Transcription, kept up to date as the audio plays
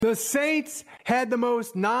The Saints had the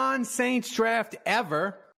most non-Saints draft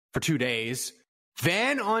ever for 2 days.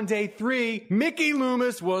 Then on day 3, Mickey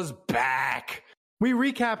Loomis was back. We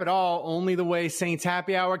recap it all only the way Saints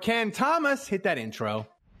Happy Hour can. Thomas, hit that intro.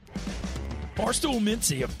 Barstool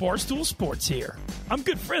Mincy of Barstool Sports here. I'm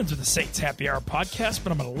good friends with the Saints Happy Hour podcast,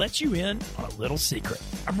 but I'm going to let you in on a little secret.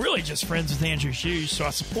 I'm really just friends with Andrew Hughes, so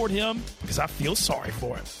I support him because I feel sorry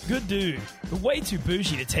for him. Good dude, but way too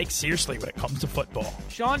bougie to take seriously when it comes to football.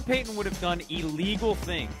 Sean Payton would have done illegal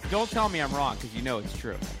things. Don't tell me I'm wrong, because you know it's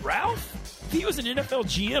true. Ralph? If he was an NFL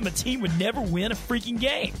GM, a team would never win a freaking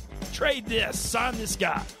game. Trade this, sign this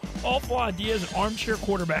guy. Awful ideas and armchair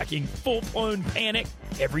quarterbacking, full-blown panic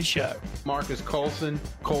every show. Marcus Callaway.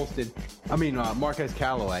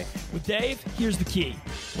 With Dave, here's the key.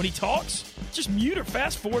 When he talks, just mute or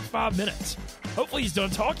fast forward 5 minutes. Hopefully he's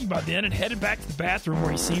done talking by then and headed back to the bathroom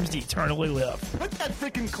where he seems to eternally live. Put that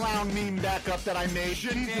freaking clown meme back up that I made.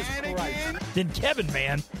 Jesus Christ. Then Kevin,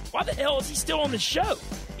 man, why the hell is he still on the show?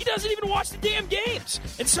 He doesn't even watch the damn games,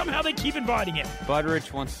 and somehow they keep inviting him.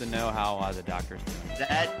 Budrich wants to know how the doctor's doing.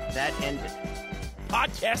 That ended.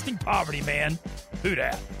 Podcasting poverty, man. Who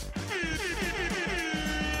dat?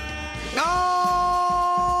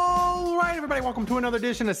 All right, everybody, welcome to another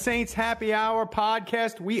edition of Saints Happy Hour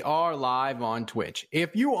podcast. We are live on Twitch.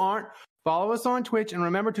 If you aren't, follow us on Twitch and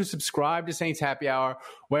remember to subscribe to Saints Happy Hour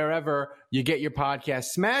wherever you get your podcast.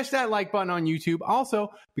 Smash that like button on YouTube. Also,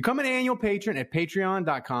 become an annual patron at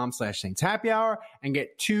patreon.com/Saints Happy Hour and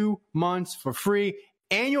get 2 months for free.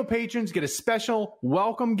 Annual patrons get a special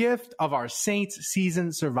welcome gift of our Saints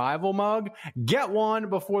Season Survival mug. Get one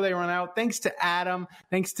before they run out. Thanks to Adam.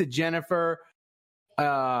 Thanks to Jennifer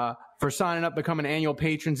for signing up, becoming annual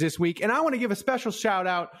patrons this week. And I want to give a special shout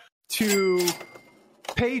out to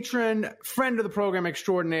patron, friend of the program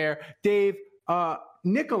extraordinaire, Dave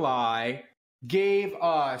Nikolai gave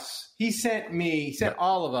us, he sent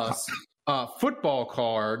all of us football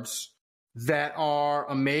cards that are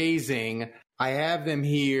amazing. I have them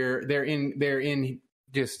here. They're in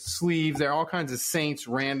just sleeves. They're all kinds of Saints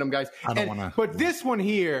random guys. But this one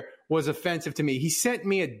here was offensive to me. He sent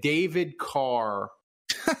me a David Carr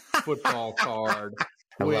football card.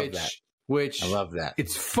 I love that.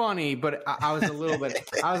 It's funny, but I was a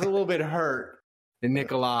little bit hurt that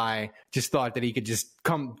Nikolai just thought that he could just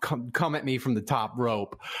come at me from the top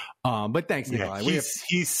rope. But thanks, Nikolai.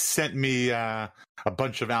 He sent me a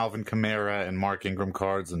bunch of Alvin Kamara and Mark Ingram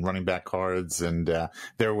cards and running back cards, and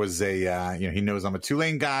there was he knows I'm a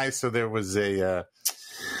Tulane guy, so there was a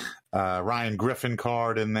Ryan Griffin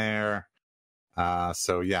card in there.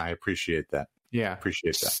 So yeah, I appreciate that. Yeah,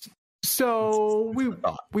 appreciate that. So we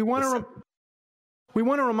want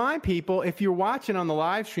to remind people, if you're watching on the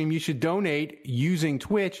live stream, you should donate using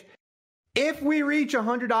Twitch. If we reach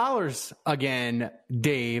 $100 again,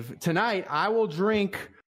 Dave, tonight I will drink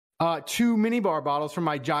 2 minibar bottles from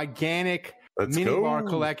my gigantic minibar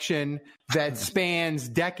collection that spans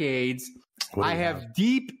decades. I have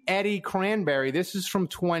Deep Eddy Cranberry. This is from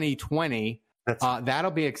 2020.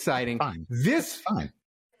 That'll be exciting. Fine.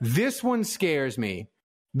 This one scares me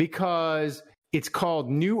because it's called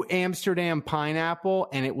New Amsterdam Pineapple,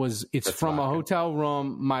 and it's from a hotel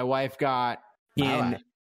room my wife got in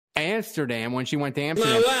Amsterdam when she went to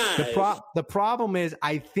Amsterdam. The problem is,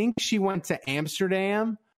 I think she went to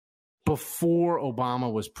Amsterdam before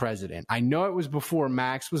Obama was president. I know it was before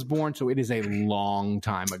Max was born, so it is a long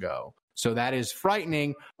time ago. So that is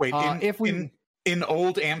frightening. Wait, in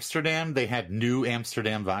old Amsterdam, they had New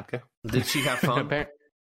Amsterdam vodka? Did she have fun?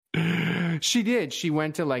 She did. She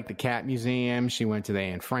went to the Cat Museum. She went to the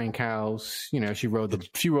Anne Frank house. She rode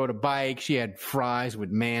a bike. She had fries with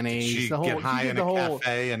mayonnaise. She get high in a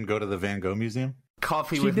cafe and go to the Van Gogh Museum.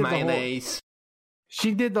 Coffee with mayonnaise.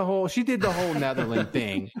 She did the whole Netherlands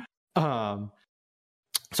thing.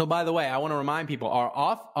 So by the way, I want to remind people our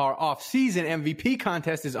off season MVP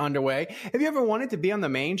contest is underway. If you ever wanted to be on the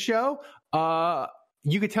main show,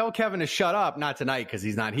 you could tell Kevin to shut up, not tonight because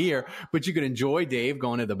he's not here, but you could enjoy Dave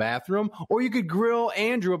going to the bathroom, or you could grill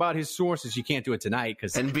Andrew about his sources. You can't do it tonight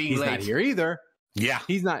because he's not here either. Yeah.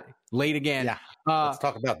 He's not late again. Yeah. Let's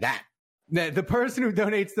talk about that. The person who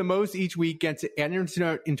donates the most each week gets entered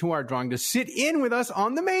into our drawing to sit in with us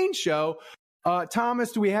on the main show.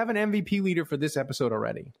 Thomas, do we have an MVP leader for this episode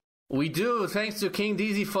already? We do. Thanks to King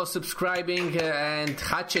Dizzy for subscribing and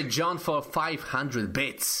Hatchet John for 500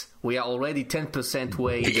 bits. We are already 10%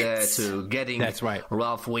 way to getting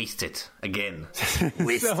Ralph wasted again.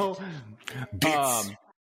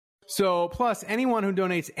 So plus anyone who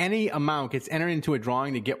donates any amount gets entered into a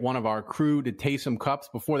drawing to get one of our crew to taste some cups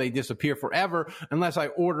before they disappear forever, unless I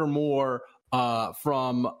order more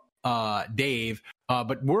from Dave.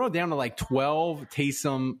 But we're down to like 12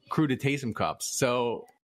 Crew to Taysom cups. So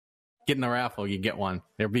get in the raffle, you get one.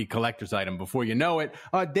 There'll be a collector's item before you know it.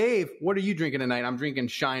 Dave, what are you drinking tonight? I'm drinking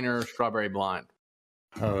Shiner Strawberry Blonde.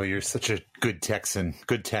 Oh, you're such a good Texan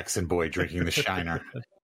boy drinking the Shiner.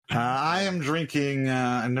 I am drinking,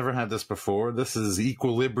 I've never had this before. This is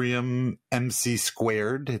Equilibrium MC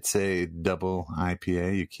Squared. It's a double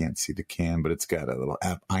IPA. You can't see the can, but it's got a little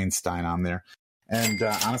Einstein on there. And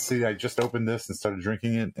honestly, I just opened this and started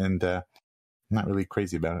drinking it, and I'm not really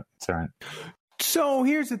crazy about it. It's all right. So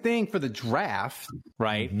here's the thing for the draft,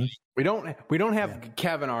 right? Mm-hmm. We don't have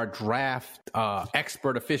Kevin, our draft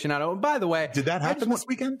expert aficionado. And by the way, did that happen this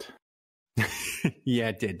weekend? Yeah,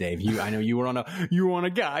 it did, Dave. I know you were on a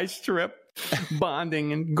guy's trip,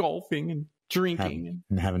 bonding and golfing and drinking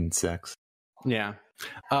and having sex. Yeah.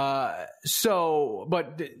 But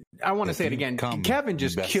I want to say it again. Kevin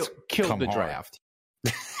just killed the draft.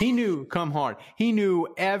 He knew come hard. He knew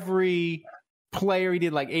every player. He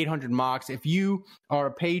did like 800 mocks. If you are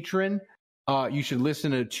a patron, you should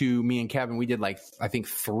listen to me and Kevin. We did like, I think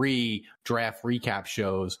 3 draft recap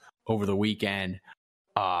shows over the weekend,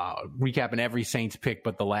 recapping every Saints pick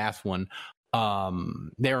but the last one.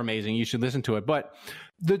 They're amazing. You should listen to it. But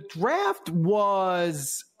the draft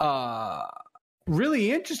was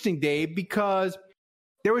really interesting, Dave, because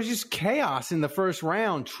there was just chaos in the first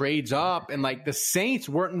round, trades up, and like the Saints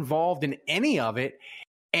weren't involved in any of it.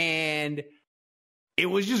 And it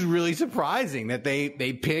was just really surprising that they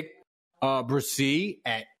picked Brissy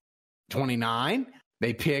at 29.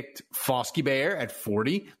 They picked Foskey Bear at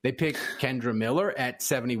 40. They picked Kendra Miller at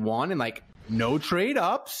 71, and like no trade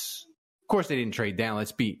ups. Of course, they didn't trade down.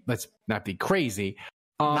 Let's not be crazy.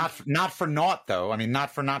 Not for naught though. I mean,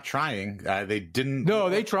 not for not trying. They didn't. No,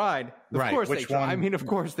 they tried. Of course they tried. I mean, of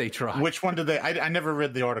course they tried. Which one did they? I never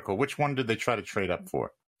read the article. Which one did they try to trade up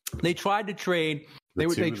for? They tried to trade.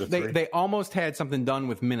 They almost had something done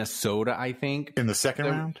with Minnesota, I think, in the second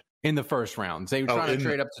round. In the first round, they were trying to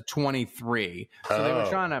trade up to 23. So they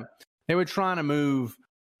were trying to move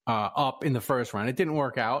up in the first round. It didn't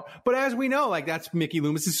work out, but as we know, like that's Mickey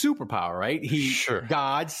Loomis's superpower, right?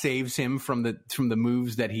 God saves him from the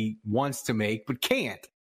moves that he wants to make but can't.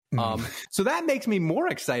 So that makes me more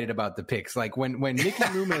excited about the picks. Like when Mickey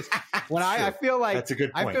Loomis, I feel like that's a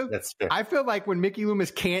good point. That's fair. I feel like when Mickey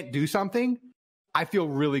Loomis can't do something, I feel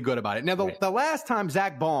really good about it. Now, the last time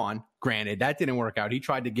Zach Bond, granted, that didn't work out. He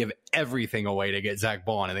tried to give everything away to get Zach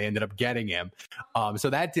Bond, and they ended up getting him. So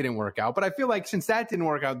that didn't work out. But I feel like since that didn't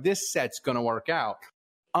work out, this set's going to work out.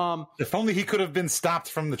 If only he could have been stopped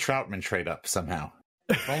from the Troutman trade up somehow.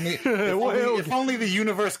 If only the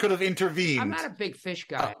universe could have intervened. I'm not a big fish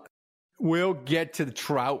guy. We'll get to the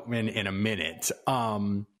Troutman in a minute.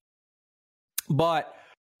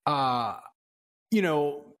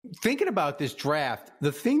 Thinking about this draft,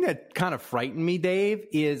 the thing that kind of frightened me, Dave,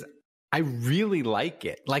 is I really like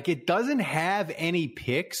it. Like, it doesn't have any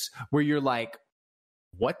picks where you're like,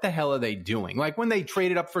 what the hell are they doing? Like when they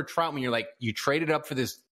traded up for Troutman, you're like, you traded up for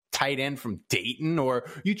this tight end from Dayton, or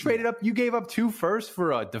you gave up 2 firsts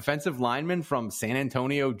for a defensive lineman from San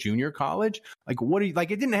Antonio Junior College. Like,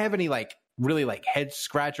 it didn't have any like really like head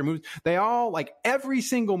scratcher moves. They all, like, every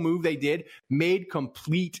single move they did made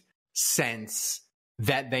complete sense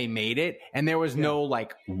that they made it, and there was no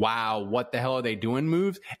like, wow, what the hell are they doing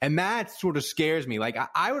moves, and that sort of scares me. Like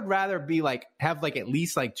I would rather be like have like at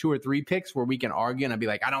least like 2 or 3 picks where we can argue and I'd be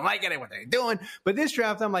like, I don't like it, what they're doing. But this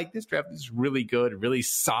draft, I'm like, this draft is really good, really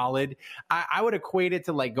solid. I would equate it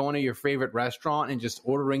to like going to your favorite restaurant and just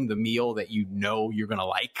ordering the meal that you know you're gonna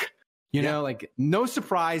like. You know, like no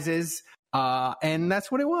surprises, and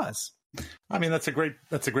that's what it was. I mean, that's a great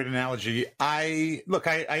analogy. I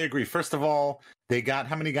agree. First of all, they got,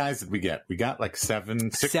 how many guys did we get? We got like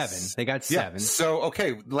 7. They got 7. Yeah. So,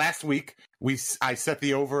 okay. Last week I set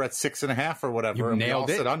the over at 6.5 or whatever. You nailed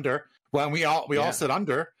it. Said under. Well, we all said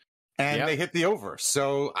under, and they hit the over.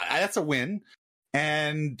 So that's a win.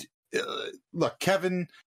 And look, Kevin,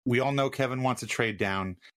 we all know Kevin wants to trade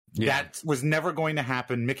down. Yeah. That was never going to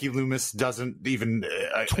happen. Mickey Loomis doesn't even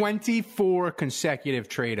 24 consecutive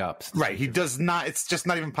trade ups. Right. He does not. It's just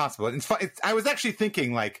not even possible. I was actually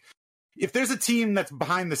thinking, like, if there's a team that's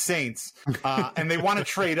behind the Saints and they want to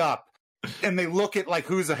trade up and they look at like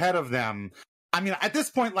who's ahead of them. I mean, at this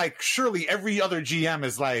point, like, surely every other GM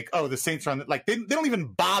is like, oh, the Saints are on. Like, they don't even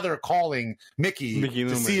bother calling Mickey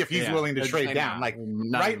to see if he's willing to trade down. Like,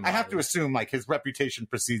 right? I have to assume like his reputation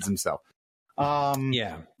precedes himself.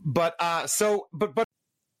 But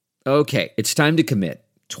okay, it's time to commit.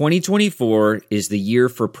 2024 is the year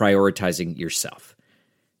for prioritizing yourself.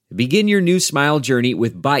 Begin your new smile journey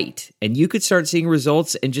with Byte, and you could start seeing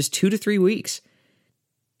results in just 2 to 3 weeks.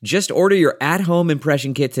 Just order your at-home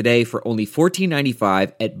impression kit today for only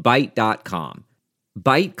 $14.95 at Byte.com.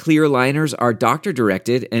 Byte clear liners are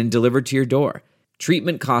doctor-directed and delivered to your door.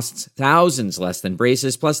 Treatment costs thousands less than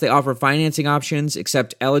braces, plus they offer financing options,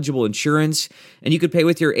 accept eligible insurance, and you could pay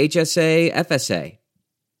with your HSA, FSA.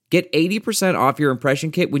 Get 80% off your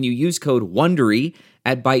impression kit when you use code WONDERY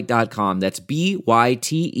at Byte.com. That's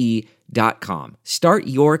BYTE.com. Start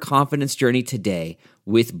your confidence journey today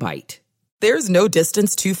with Byte. There's no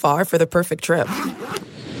distance too far for the perfect trip.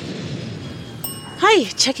 Hi,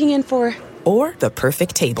 checking in for... Or the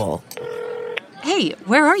perfect table. Hey,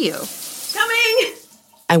 where are you? Coming!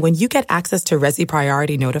 And when you get access to Resi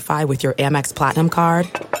Priority Notify with your Amex Platinum card...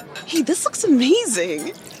 Hey, this looks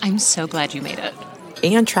amazing. I'm so glad you made it.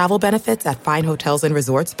 And travel benefits at fine hotels and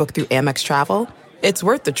resorts booked through Amex Travel, it's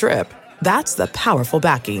worth the trip. That's the powerful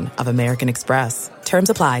backing of American Express. Terms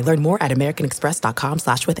apply. Learn more at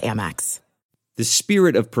americanexpress.com/withAmex. The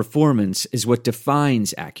spirit of performance is what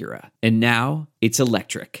defines Acura. And now, it's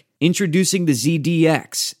electric. Introducing the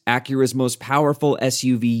ZDX, Acura's most powerful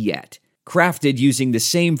SUV yet. Crafted using the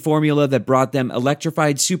same formula that brought them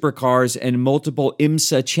electrified supercars and multiple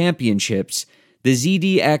IMSA championships, the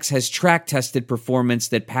ZDX has track-tested performance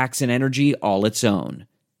that packs an energy all its own.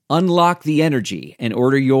 Unlock the energy and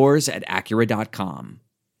order yours at Acura.com.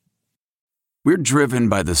 We're driven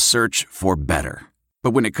by the search for better. But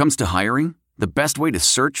when it comes to hiring, the best way to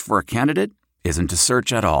search for a candidate isn't to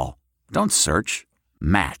search at all. Don't search.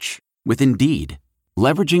 Match with Indeed.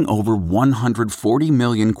 Leveraging over 140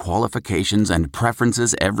 million qualifications and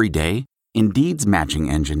preferences every day, Indeed's matching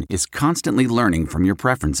engine is constantly learning from your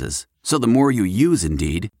preferences. So the more you use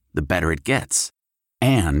Indeed, the better it gets.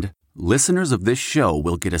 And listeners of this show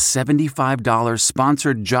will get a $75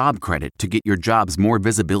 sponsored job credit to get your jobs more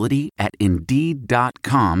visibility at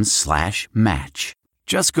Indeed.com/match.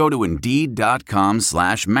 Just go to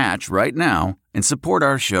Indeed.com/match right now and support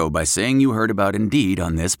our show by saying you heard about Indeed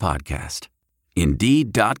on this podcast.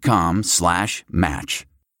 Indeed.com/match.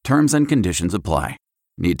 Terms and conditions apply.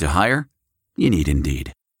 Need to hire? You need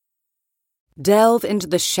Indeed. Delve into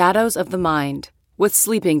the shadows of the mind with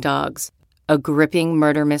Sleeping Dogs, a gripping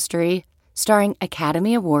murder mystery starring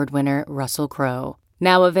Academy Award winner Russell Crowe.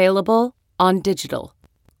 Now available on digital.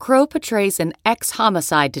 Crowe portrays an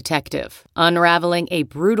ex-homicide detective unraveling a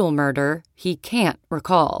brutal murder he can't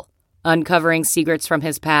recall. Uncovering secrets from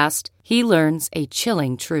his past, he learns a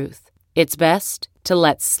chilling truth. It's best to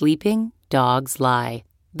let sleeping dogs lie.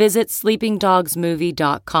 Visit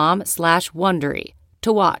sleepingdogsmovie.com/Wondery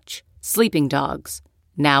to watch Sleeping Dogs,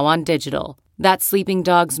 now on digital. That's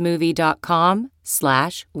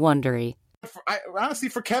sleepingdogsmovie.com/Wondery. Honestly,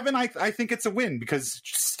 for Kevin, I think it's a win because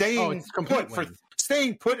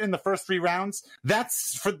staying put in the first 3 rounds,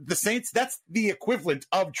 that's for the Saints. That's the equivalent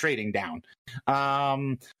of trading down.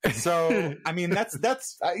 So I mean, that's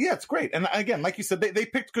yeah, it's great. And again, like you said, they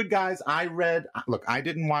picked good guys. I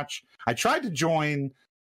didn't watch. I tried to join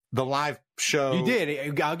the live show. You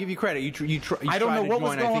did. I'll give you credit. You I don't know what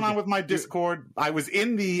was going on with my Discord. I was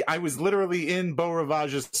literally in Bo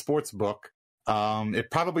Ravage's sports book. It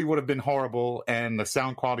probably would have been horrible, and the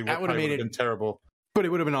sound quality would have been terrible. But it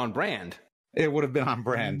would have been on brand. It would have been on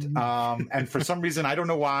brand. And for some reason, I don't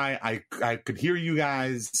know why, I could hear you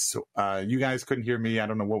guys. You guys couldn't hear me. I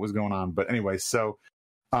don't know what was going on. But anyway, so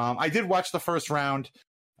I did watch the first round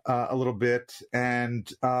a little bit.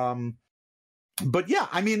 And but yeah,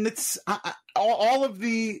 I mean, it's all of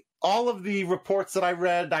the reports that I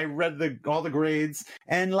read all the grades,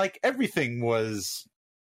 and like everything was.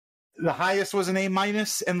 The highest was an A-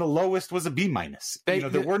 and the lowest was a B-.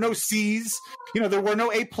 There were no C's. There were no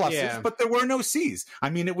A+, but there were no C's. I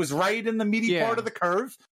mean, it was right in the meaty part of the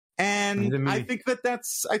curve, and I think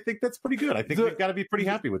that's pretty good. I think we've got to be pretty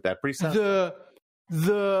happy with that. Pretty satisfied.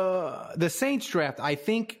 The Saints draft, I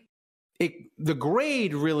think the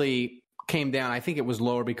grade really came down. I think it was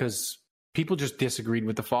lower because people just disagreed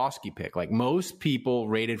with the Foskey pick. Like most people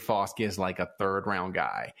rated Foskey as like a 3rd round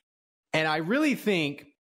guy, and I really think.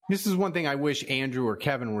 This is one thing I wish Andrew or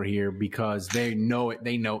Kevin were here because they know it.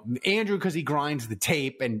 They know Andrew because he grinds the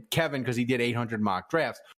tape and Kevin because he did 800 mock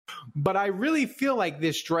drafts. But I really feel like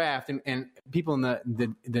this draft and people in the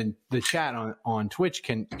chat on Twitch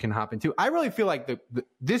can hop into. I really feel like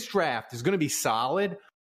this draft is going to be solid.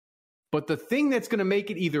 But the thing that's going to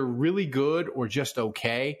make it either really good or just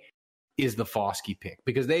okay is the Foskey pick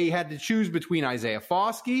because they had to choose between Isaiah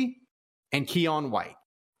Foskey and Keon White.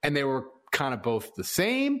 And they were kind of both the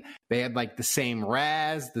same. They had like the same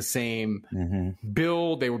RAS, the same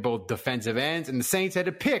build. They were both defensive ends, and the Saints had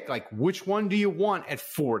to pick like which one do you want at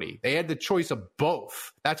 40. They had the choice of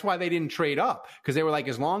both. That's why they didn't trade up, because they were like,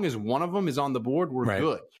 as long as one of them is on the board, we're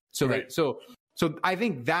good. So so I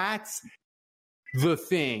think that's the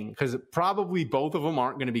thing, because probably both of them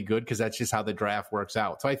aren't going to be good, because that's just how the draft works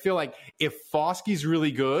out. So I feel like if Foskey's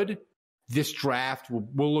really good, this draft,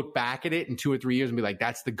 we'll look back at it in 2 or 3 years and be like,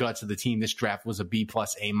 that's the guts of the team. This draft was a B+,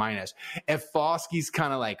 A-. If Foskey's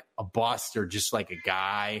kind of like a bust or just like a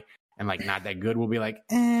guy and like not that good, we'll be like,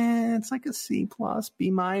 it's like a C+,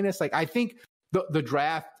 B-. Like, I think the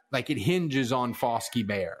draft, like, it hinges on Foskey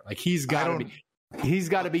Bear. Like, he's got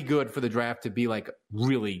to be good for the draft to be like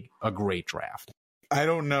really a great draft. I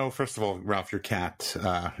don't know. First of all, Ralph, your cat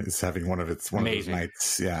is having one of those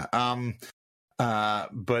nights. Yeah.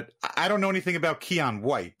 But I don't know anything about Keon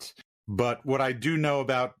White. But what I do know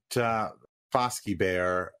about Foskey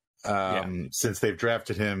Bear, since they've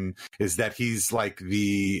drafted him, is that he's like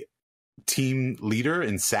the team leader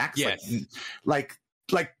in sacks. Yes. Like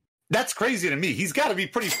that's crazy to me. He's got to be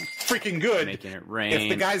pretty freaking good. Making it rain. If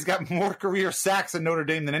the guy's got more career sacks in Notre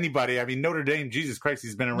Dame than anybody, I mean, Notre Dame, Jesus Christ,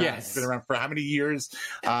 he's been around. Yes. He's been around for how many years?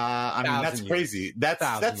 I mean, that's crazy.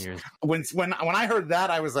 That's years. When I heard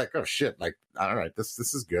that, I was like, oh shit! Like, all right, this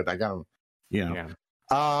is good. I got to, Yeah.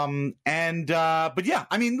 But yeah,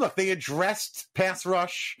 I mean, look, they addressed pass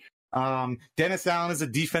rush. Dennis Allen is a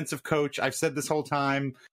defensive coach. I've said this whole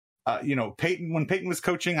time. When Peyton was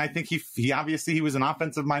coaching, I think he obviously he was an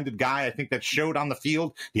offensive minded guy. I think that showed on the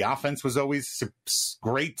field. The offense was always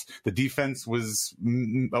great. The defense was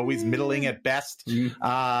always middling at best.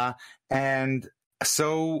 And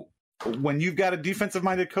so when you've got a defensive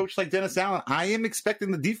minded coach like Dennis Allen, I am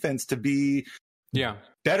expecting the defense to be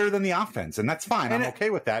better than the offense, and that's fine. I'm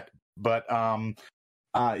okay with that. But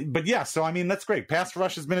yeah, so I mean, that's great. Pass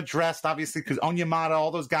rush has been addressed, obviously, because Onyemata,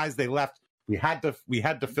 all those guys, they left. We had to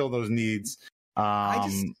fill those needs.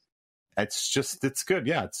 It's good.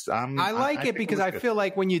 Yeah, I like it because I feel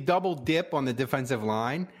like when you double dip on the defensive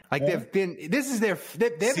line, like they've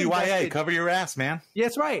CYA, cover your ass, man. Yeah,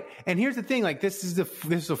 that's right. And here's the thing: like this is a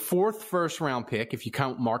fourth first round pick if you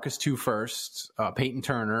count Marcus 2 firsts, Peyton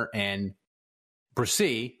Turner and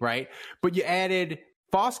Bresee, right? But you added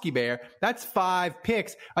Foskey Bear. That's 5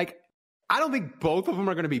 picks. Like, I don't think both of them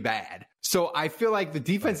are going to be bad. So I feel like the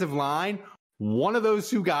defensive line, one of those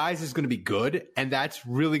 2 guys is going to be good, and that's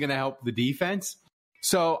really going to help the defense.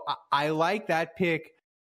 So I like that pick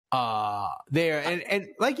there. And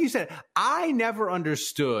like you said, I never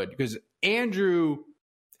understood, because Andrew,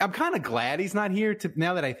 I'm kind of glad he's not here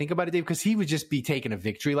now that I think about it, Dave, because he would just be taking a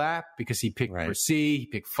victory lap because he picked Bresee, he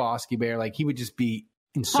picked Foskey Bear. Like, he would just be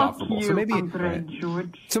insufferable. So maybe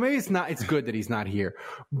it's good that he's not here.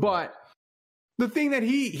 But the thing that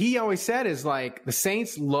he always said is, like, the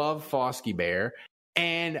Saints love Foskey Bear.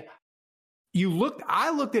 And I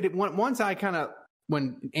looked at it once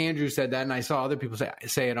when Andrew said that, and I saw other people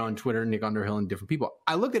say it on Twitter, Nick Underhill and different people.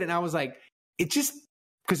 I looked at it and I was like, it just,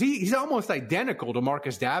 because he's almost identical to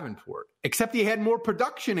Marcus Davenport, except he had more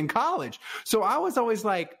production in college. So I was always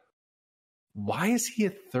like, why is he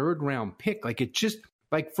a 3rd round pick? Like, it just,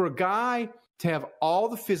 like, for a guy to have all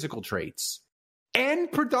the physical traits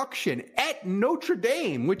and production at Notre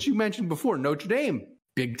Dame, which you mentioned before, Notre Dame,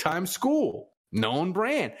 big time school, known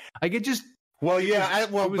brand. Like, it just, but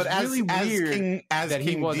really weird that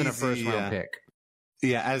he wasn't a first round pick.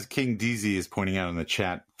 Yeah, as King DZ is pointing out in the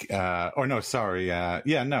chat,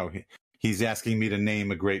 he's asking me to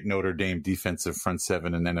name a great Notre Dame defensive front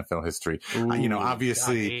 7 in NFL history. Ooh,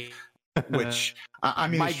 obviously, which I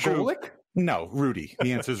mean, Mike Golick? No, Rudy.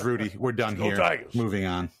 The answer is Rudy. We're done here. Tigers. Moving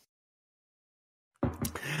on.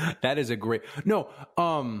 That is a great. No,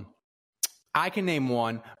 I can name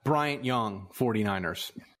one. Bryant Young,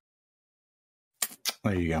 49ers.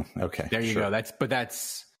 There you go. Okay. There you go.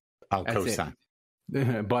 I'll co-sign.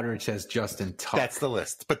 Butteridge says Justin Tuck. That's the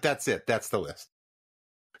list. But that's it. That's the list.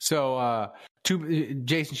 So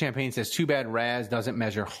Jason Champagne says, too bad Raz doesn't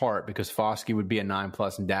measure heart, because Foskey would be a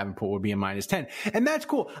 9+ and Davenport would be a -10. And that's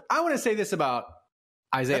cool. I want to say this about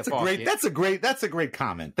Isaiah Foskey. That's a great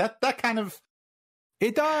comment. That kind of,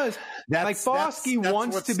 it does. Like, Foskey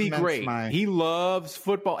wants to be great. He loves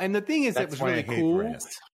football. And the thing is that was really cool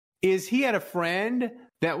is he had a friend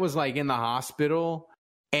that was, like, in the hospital,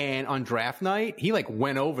 and on draft night, he, like,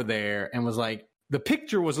 went over there and was like, the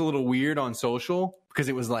picture was a little weird on social because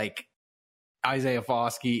it was like Isaiah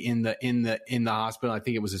Foskey in the hospital. I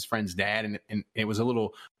think it was his friend's dad, and it was a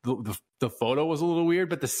little, the photo was a little weird,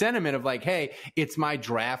 but the sentiment of, like, hey, it's my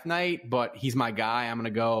draft night, but he's my guy, I'm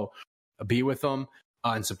gonna go be with him,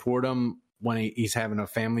 and support him when he's having a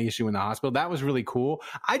family issue in the hospital. That was really cool.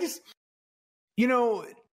 I just,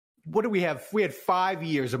 what do we have? We had 5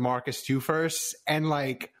 years of Marcus Two-First, and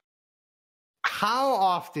like, how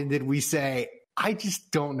often did we say, I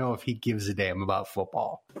just don't know if he gives a damn about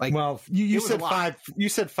football? Like, well, you said 5. You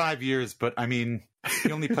said 5 years, but I mean,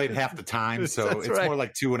 he only played half the time, so it's right. More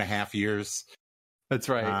like 2.5 years. That's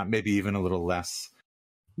right. Maybe even a little less.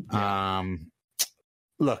 Yeah.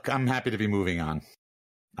 Look, I'm happy to be moving on.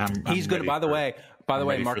 He's good. By the way,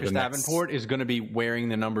 Marcus Davenport is going to be wearing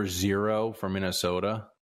the number 0 for Minnesota.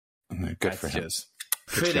 Good for him.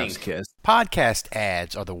 Fitting. Podcast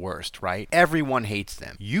ads are the worst, right? Everyone hates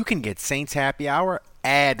them. You can get Saints Happy Hour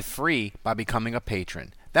ad-free by becoming a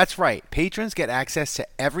patron. That's right. Patrons get access to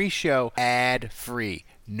every show ad-free.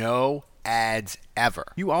 No ads ever.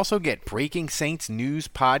 You also get Breaking Saints News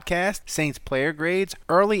podcast, Saints player grades,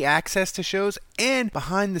 early access to shows, and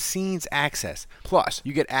behind-the-scenes access. Plus,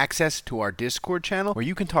 you get access to our Discord channel where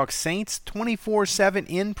you can talk Saints 24/7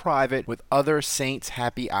 in private with other Saints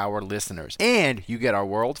Happy Hour listeners. And you get our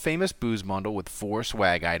world-famous booze bundle with 4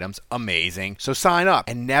 swag items. Amazing. So sign up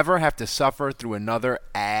and never have to suffer through another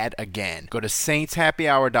ad again. Go to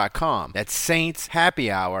saintshappyhour.com. That's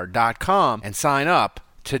saintshappyhour.com and sign up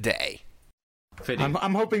today.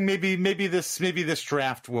 I'm hoping maybe this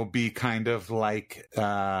draft will be kind of like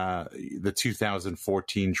the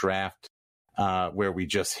 2014 draft, where we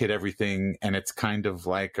just hit everything and it's kind of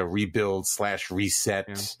like a rebuild /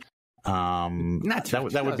 reset. Yeah.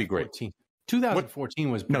 That would be great. 2014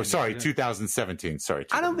 was no, sorry, 2017. Sorry,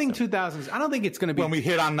 I don't think 2000s. I don't think it's going to be when we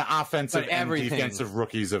hit on the offensive and defensive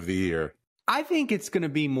rookies of the year. I think it's going to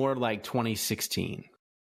be more like 2016.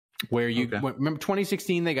 Where remember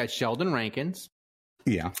 2016, they got Sheldon Rankins.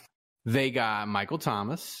 Yeah. They got Michael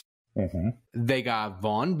Thomas. Mm-hmm. They got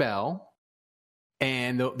Von Bell.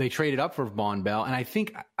 And they traded up for Von Bell. And I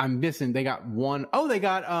think I'm missing, they got one. Oh, they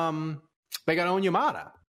got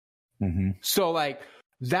Onyemata. Mm-hmm. So like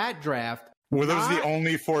that draft. Were those the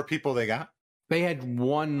only 4 people they got? They had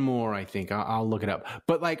one more, I think. I'll look it up.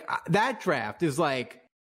 But like that draft is like,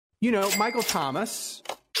 Michael Thomas.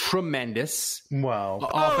 Tremendous. Wow.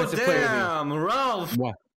 Offensive player. Damn, Ralph.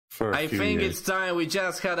 What? I think it's time we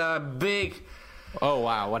just had a big... Oh,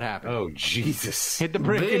 wow. What happened? Oh, Jesus. Hit the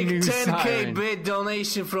breaking news Big 10K siren. bid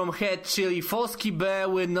donation from Head Chili. Fosky Bear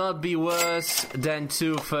will not be worse than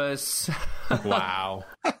Two-First. Wow.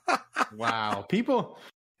 Wow. People...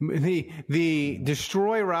 The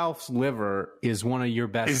Destroy Ralph's Liver is one of your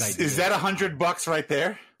best ideas. Is that $100 right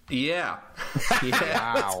there? Yeah.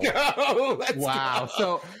 Wow. Let's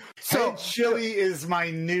go. So Head Chili is my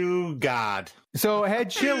new god. So Head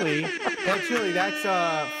Chili, that's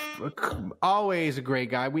always a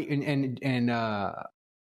great guy.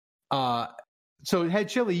 So Head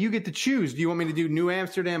Chili, you get to choose. Do you want me to do New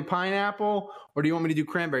Amsterdam pineapple or do you want me to do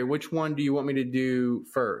cranberry? Which one do you want me to do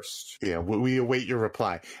first? Yeah, we await your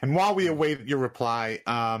reply. And while we await your reply,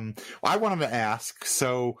 I wanted to ask,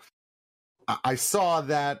 so I saw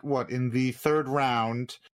that in the 3rd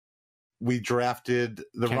round we drafted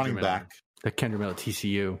the running back, the Kendra Miller,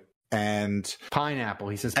 TCU, and pineapple.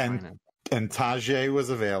 He says pineapple, and Tajay was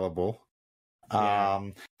available. Yeah.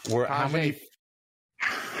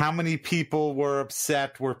 How many people were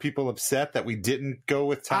upset? Were people upset that we didn't go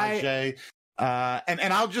with Tajay?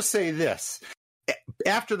 And I'll just say this: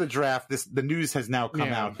 after the draft, the news has now come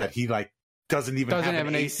out that he doesn't have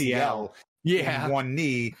an ACL. Yeah, in one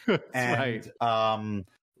knee. And right.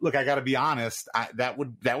 Look, I got to be honest. That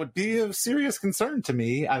would be a serious concern to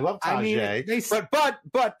me. I love Tajay,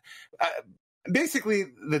 but basically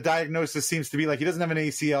the diagnosis seems to be like he doesn't have an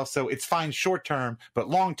ACL, so it's fine short term, but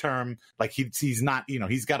long term, like he's not.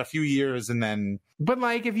 He's got a few years, and then. But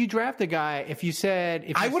like, if you draft a guy,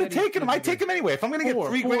 I would have taken him. I'd take him anyway. If I'm going to get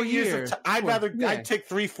 3 great years, I'd take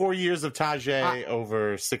 3-4 years of Tajay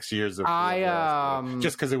over 6 years of.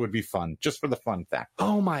 Just because it would be fun, just for the fun factor.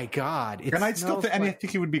 Oh my God! And I still think, I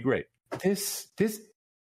think he would be great. This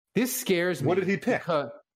scares me. What did he pick?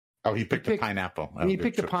 He picked a pineapple. He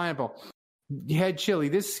picked a pineapple. Head Chili.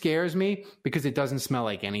 This scares me because it doesn't smell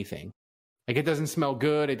like anything. Like it doesn't smell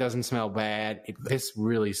good. It doesn't smell bad. This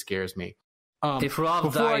really scares me. If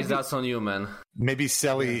Rob dies, that's on you, man. Maybe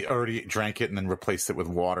Sally already drank it and then replaced it with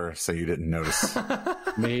water, so you didn't notice.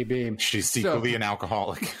 Maybe she's secretly an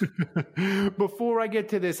alcoholic. Before I get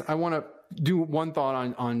to this, I want to do one thought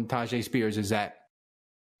on Tajay Spears. Is that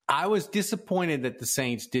I was disappointed that the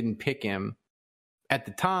Saints didn't pick him at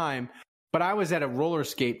the time, but I was at a roller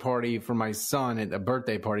skate party for my son at a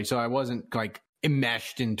birthday party, so I wasn't like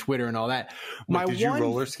enmeshed in Twitter and all that. Did you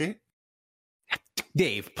roller skate?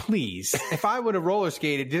 Dave, please. If I would have roller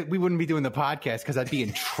skated, we wouldn't be doing the podcast because I'd be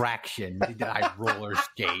in traction. Did I roller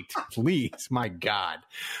skate? Please, my God,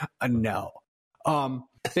 no.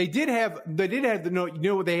 They did have they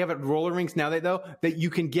have at roller rinks now that you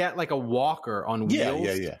can get like a walker on wheels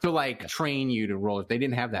to like train you to roller. They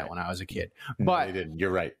didn't have that when I was a kid, but they didn't.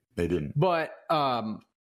 You're right, they didn't. But I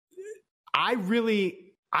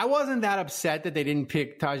wasn't that upset that they didn't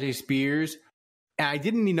pick Tyjae Spears. And I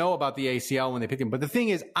didn't even know about the ACL when they picked him. But the thing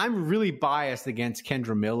is, I'm really biased against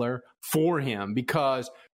Kendra Miller for him because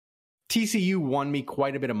TCU won me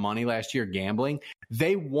quite a bit of money last year gambling.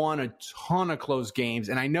 They won a ton of close games.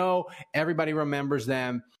 And I know everybody remembers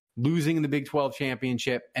them losing in the Big 12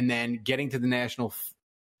 championship and then getting to the national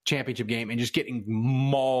championship game and just getting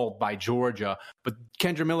mauled by Georgia. But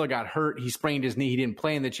Kendra Miller got hurt. He sprained his knee. He didn't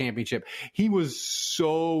play in the championship. He was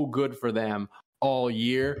so good for them all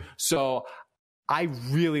year. So I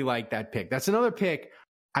really like that pick. That's another pick.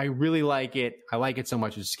 I really like it. I like it so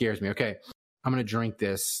much it scares me. Okay, I'm going to drink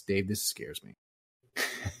this. Dave, this scares me.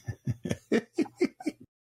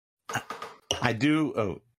 I do.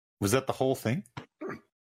 Oh, was that the whole thing?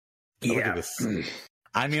 Yeah. Look at this.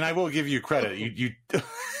 I mean, I will give you credit. You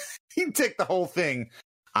you take the whole thing.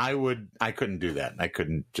 I couldn't do that. I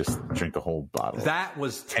couldn't just drink the whole bottle. That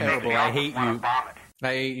was terrible. I hate you.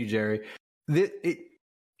 I hate you, Jerry.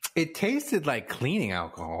 It tasted like cleaning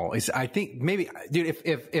alcohol. I think maybe, dude,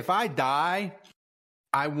 if I die,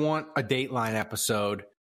 I want a Dateline episode,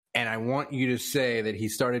 and I want you to say that he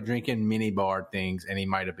started drinking minibar things and he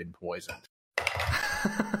might have been poisoned.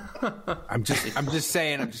 I'm just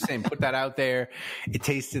saying, put that out there. It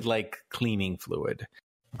tasted like cleaning fluid.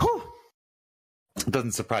 Whew. It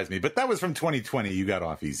doesn't surprise me, but that was from 2020. You got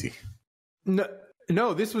off easy.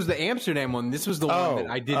 No, this was the Amsterdam one. This was the one that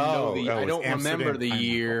I didn't know. I don't remember the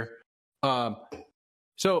year.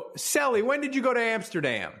 So, Sally, when did you go to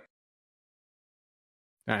Amsterdam?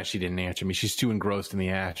 She didn't answer me. She's too engrossed in the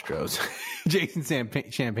Astros. Jason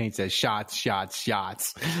Champagne says, shots.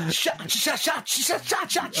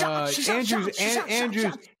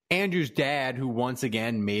 Andrew's dad, who once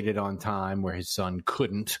again made it on time where his son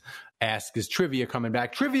couldn't, asked, is Trivia coming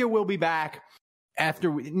back? Trivia will be back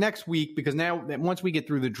next week, because now once we get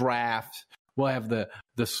through the draft, we'll have the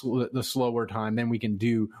slower time. Then we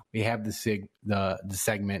have the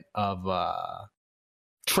segment of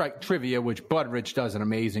trivia, which Budrich does an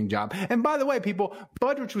amazing job. And by the way, people,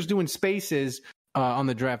 Budrich was doing spaces on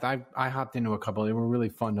the draft. I hopped into a couple. They were really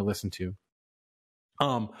fun to listen to.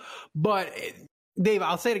 But Dave,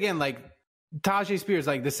 I'll say it again, like Tyjae Spears,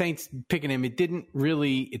 like the Saints picking him, it didn't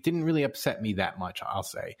really upset me that much, I'll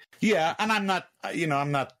say. Yeah, and I'm not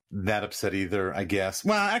that upset either, I guess.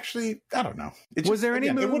 Well, actually, I don't know. Was there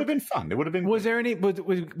any move? It would have been fun. It would have been. Was there any?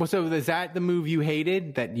 So is that the move you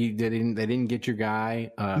hated, that they didn't get your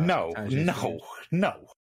guy? No.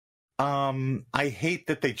 I hate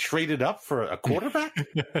that they traded up for a quarterback.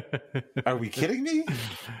 Are we kidding me?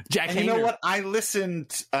 Jack and Hayner. You know what? I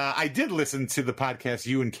did listen to the podcast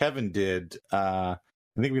you and Kevin did. I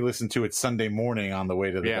think we listened to it Sunday morning on the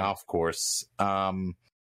way to the golf course. And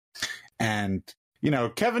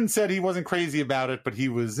Kevin said he wasn't crazy about it, but he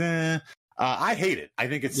was. I hate it. I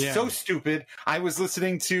think it's so stupid. I was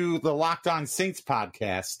listening to the Locked On Saints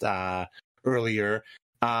podcast earlier.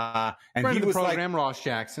 And Friend he of the was program, like, Ross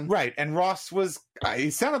Jackson. Right. And Ross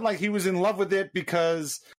he sounded like he was in love with it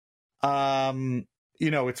because,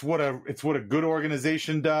 it's what a good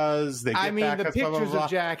organization does. They get the pictures blah, blah, blah.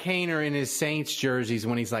 of Jack Hayner in his Saints jerseys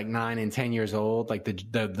when he's like 9 and 10 years old, like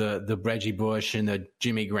the Reggie Bush and the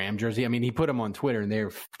Jimmy Graham jersey. I mean, he put them on Twitter and they're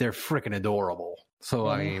freaking adorable. So,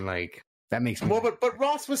 I mean, like, that makes me. Well, but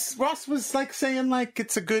Ross was like saying like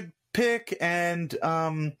it's a good pick, and,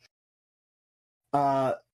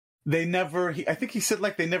 I think he said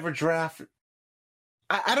like they never draft.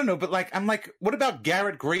 I don't know, but like I'm like, what about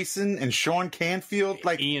Garrett Grayson and Sean Canfield?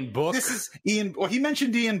 Like Ian Book. This is Ian. Well, he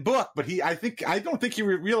mentioned Ian Book, but I don't think he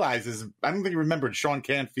realizes. I don't think he remembered Sean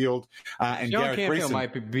Canfield and Sean Garrett Canfield Grayson.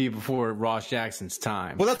 might be before Ross Jackson's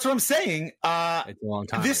time. Well, that's what I'm saying. It's a long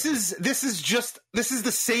time. This is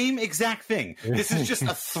the same exact thing. This is just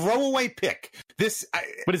a throwaway pick.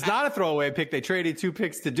 But it's not a throwaway pick. They traded 2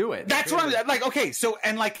 picks to do it. That's what I'm like. Okay, so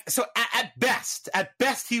at best,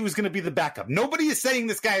 he was going to be the backup. Nobody is saying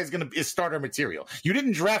this guy is starter material. You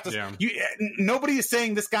didn't draft us. Yeah. Nobody is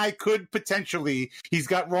saying this guy could potentially. He's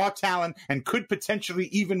got raw talent and could potentially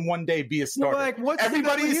even one day be a starter. Well,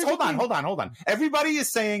 everybody is hold on. Everybody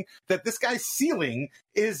is saying that this guy's ceiling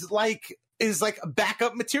is like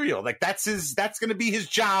backup material. Like that's going to be his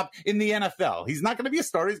job in the NFL. He's not going to be a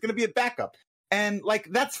starter. He's going to be a backup. And like,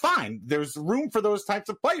 that's fine. There's room for those types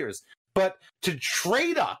of players. But to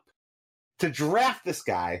trade up, to draft this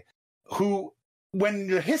guy who, when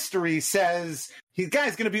your history says the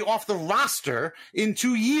guy's going to be off the roster in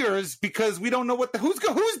 2 years because we don't know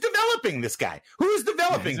who's developing this guy? Who's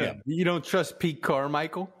developing him? You don't trust Pete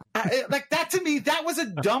Carmichael? Like that to me, that was a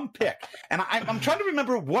dumb pick. And I'm trying to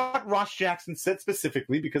remember what Ross Jackson said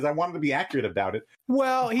specifically because I wanted to be accurate about it.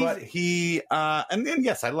 Well, and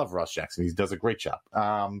yes, I love Ross Jackson. He does a great job.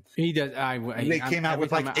 He does. They came out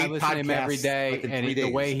with like 8 podcasts. I listen to him every day, like and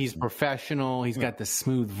the way he's professional, he's got the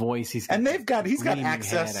smooth voice. He's got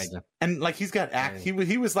access, and like he's got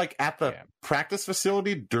he was like at the practice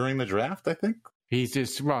facility during the draft, I think. He's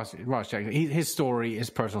just Ross Jackson. His story, his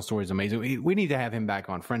personal story is amazing. We need to have him back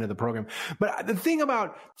on, friend of the program. But the thing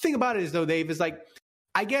about it is, though, Dave, is like,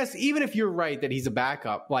 I guess even if you're right that he's a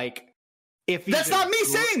backup, like if he's that's not me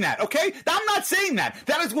saying that, okay? I'm not saying that.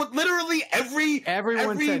 That is what literally every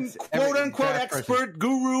quote unquote expert,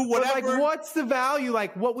 guru, whatever. But like, what's the value?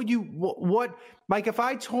 Like, what would you what? Like, if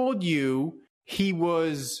I told you he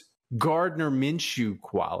was Gardner Minshew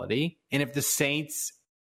quality, and if the Saints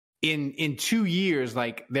in 2 years,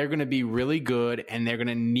 like they're going to be really good and they're going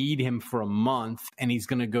to need him for a month and he's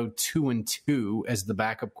going to go 2-2 as the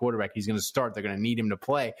backup quarterback. He's going to start. They're going to need him to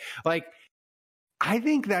play. Like, I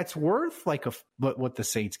think that's worth like what the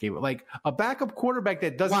Saints gave. Like a backup quarterback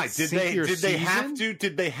that doesn't. Why? Did they have to?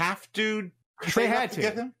 They had to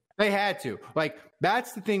get him. They had to. Like,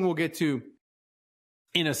 that's the thing we'll get to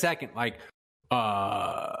in a second. Like,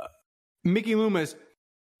 Mickey Loomis,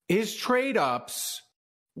 his trade ups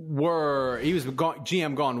he was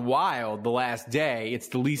GM gone wild the last day. It's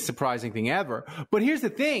the least surprising thing ever. But here's the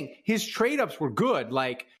thing. His trade ups were good.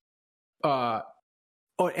 Like, and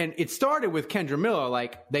it started with Kendra Miller.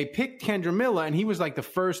 Like, they picked Kendra Miller and he was like the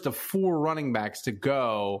first of 4 running backs to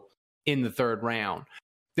go in the 3rd round.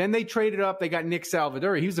 Then they traded up. They got Nick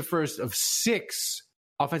Salvadori. He was the first of 6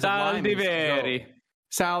 offensive linemen.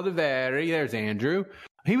 Salvadori. There's Andrew.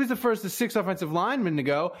 He was the first of 6 offensive linemen to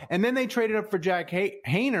go. And then they traded up for Jack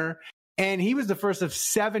Haener, and he was the first of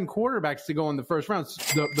 7 quarterbacks to go in the first round,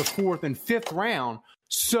 the 4th and 5th round.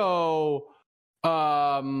 So,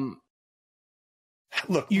 look,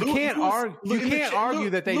 you can't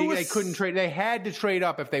argue that they couldn't trade. They had to trade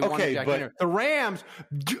up if they wanted Jack Haener. The Rams,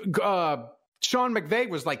 Sean McVay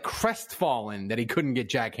was like crestfallen that he couldn't get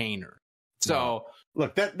Jack Haener. So.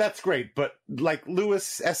 Look, that's great, but like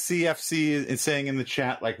Lewis SCFC is saying in the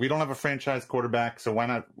chat, like, we don't have a franchise quarterback, so why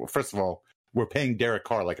not? Well, first of all, we're paying Derek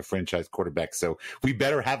Carr like a franchise quarterback, so we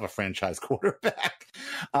better have a franchise quarterback.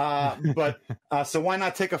 So why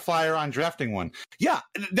not take a flyer on drafting one? Yeah,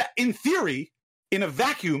 in theory, in a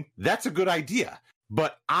vacuum, that's a good idea.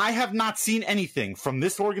 But I have not seen anything from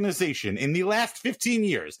this organization in the last 15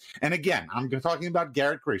 years. And again, I'm talking about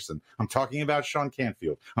Garrett Grayson. I'm talking about Sean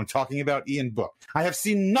Canfield. I'm talking about Ian Book. I have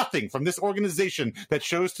seen nothing from this organization that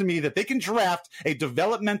shows to me that they can draft a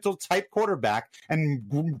developmental type quarterback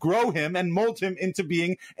and grow him and mold him into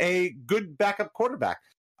being a good backup quarterback.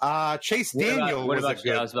 Chase Daniel was a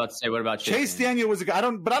good. I was about to say, what about Chase Daniel was a good. I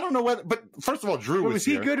don't know whether. But first of all, Drew was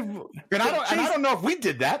he here. good? And I don't know if we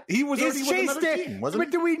did that. He was already with another team, wasn't he?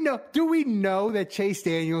 But do we know that Chase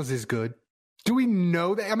Daniels is good? Do we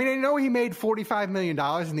know that? I mean, I know he made $45 million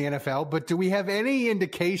in the NFL, but do we have any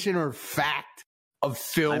indication or fact of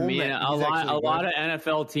film? I mean, a lot of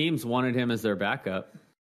NFL teams wanted him as their backup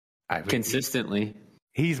consistently.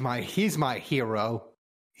 He's my hero.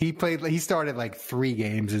 He started like 3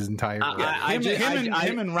 games his entire career.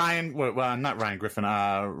 Him and Ryan, well, not Ryan Griffin,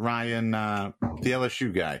 Ryan, the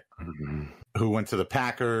LSU guy who went to the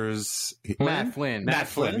Packers. Matt Flynn.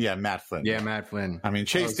 Yeah, Matt Flynn. Yeah, Matt Flynn. I mean,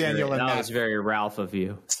 Chase Daniel and that was very Ralph of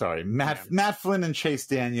you. Sorry, Matt Flynn and Chase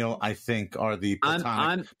Daniel, I think, are the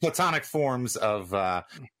platonic forms of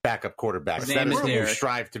backup quarterbacks. That is who you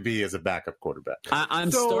strive to be as a backup quarterback. I'm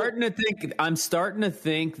starting to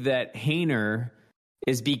think that Haener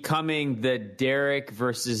is becoming the Derek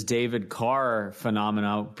versus David Carr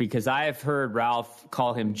phenomenon, because I have heard Ralph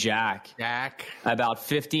call him Jack about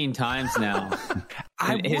 15 times now.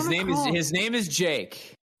 His name is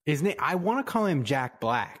Jake. I want to call him Jack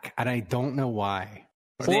Black, and I don't know why.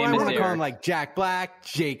 Or I want to call him like Jack Black,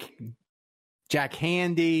 Jack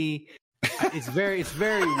Handy. It's very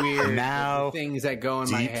weird. Now, things that go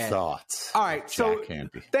in my head. Deep thoughts. All right, so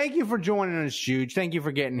thank you for joining us, Juge. Thank you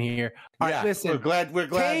for getting here. All right, listen, we're glad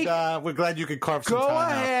you could carve some time out for us. Go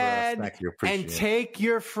ahead and it. take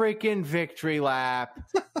your freaking victory lap.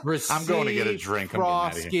 I'm going to get a drink.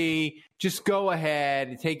 Frosky, just go ahead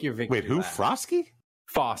and take your victory. Wait, who? Lap. Frosky?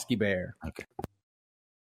 Fosky Bear. Okay.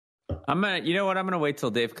 I'm gonna wait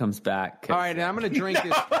till Dave comes back. All right, and I'm gonna drink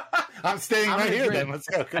this. I'm staying right here. Then let's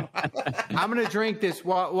go. Come on. I'm gonna drink this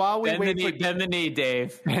while we wait. Bend the knee,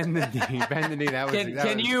 Dave. Bend the knee. Bend the knee. That was.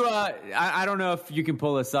 Can you? I don't know if you can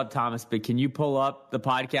pull this up, Thomas, but can you pull up the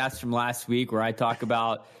podcast from last week where I talk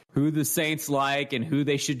about who the Saints like and who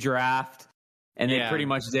they should draft? And they pretty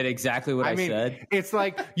much did exactly what I said. It's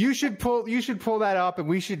like you should pull that up, and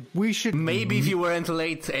we should maybe if you weren't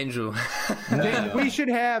late, Andrew. we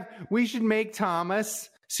should make Thomas.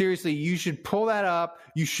 Seriously, you should pull that up.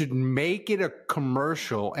 You should make it a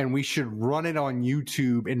commercial, and we should run it on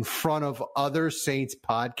YouTube in front of other Saints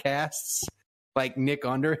podcasts like Nick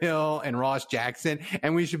Underhill and Ross Jackson,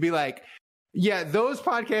 and we should be like, yeah, those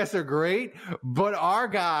podcasts are great, but our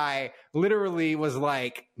guy literally was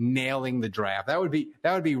like nailing the draft. That would be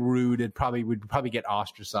rude. It would probably get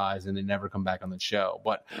ostracized and then never come back on the show.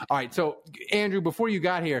 But all right, so Andrew, before you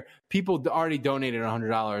got here, people already donated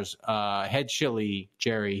 $100. Head Chili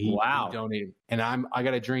Jerry, he donated, and I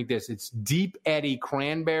got to drink this. It's Deep Eddy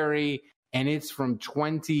Cranberry, and it's from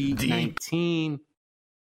 2019.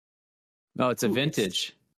 No, it's a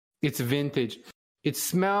vintage. It's a vintage. It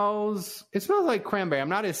smells like cranberry. I'm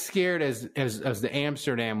not as scared as the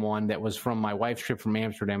Amsterdam one that was from my wife's trip from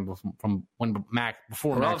Amsterdam from when Max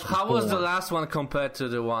before Max. How was the last one compared to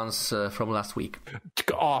the ones from last week?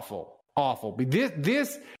 Awful. What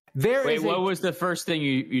was the first thing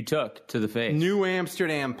you took to the face? New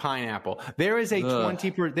Amsterdam pineapple. There is a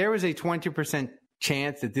 20%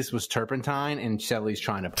 chance that this was turpentine and Shelly's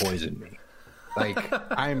trying to poison me. Like,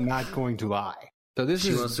 I'm not going to lie. So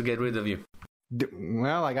she wants to get rid of you.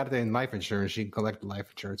 Well, I got the life insurance. She can collect the life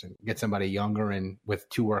insurance and get somebody younger and with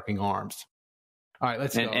 2 working arms. All right,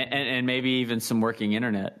 let's go. And maybe even some working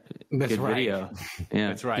internet. That's good right. video. Yeah,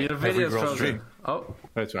 that's right. Your video's frozen. Oh,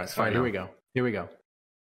 that's right. All right, here we go.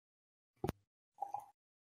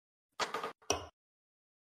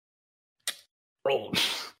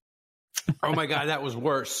 Oh my God, that was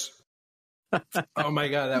worse.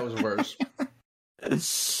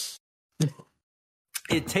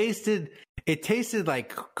 It tasted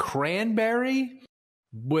like cranberry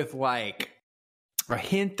with like a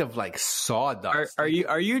hint of like sawdust. Are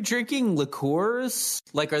you drinking liqueurs?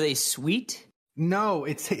 Like, are they sweet? No,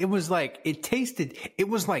 it was like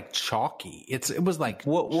chalky. It was like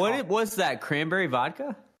what was that? Cranberry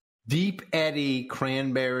vodka? Deep Eddy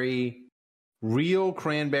Cranberry, real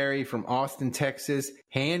cranberry from Austin, Texas,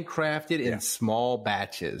 handcrafted in small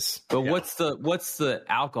batches. But what's the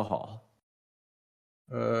alcohol?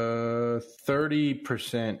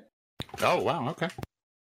 30%. Oh, wow. Okay.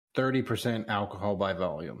 30% alcohol by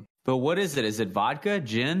volume. But what is it? Is it vodka,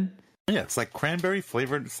 gin? Yeah, it's like cranberry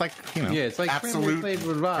flavored. It's like, it's like absolute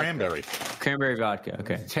flavored vodka. Cranberry vodka.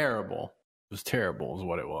 Okay. It's terrible. It was terrible is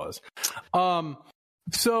what it was. But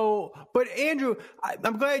Andrew,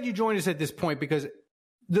 I'm glad you joined us at this point because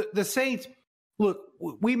the Saints, look,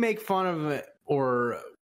 we make fun of it, or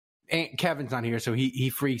Kevin's not here, so he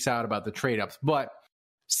freaks out about the trade-ups, but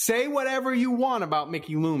say whatever you want about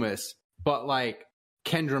Mickey Loomis, but like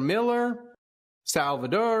Kendra Miller,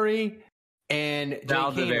 Salvadori, and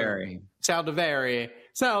Saldiveri. It's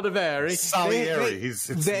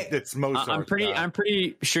Mozart. I'm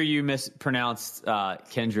pretty sure you mispronounced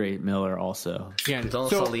Kendra Miller also. Yeah.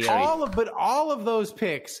 So all of those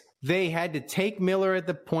picks, they had to take Miller at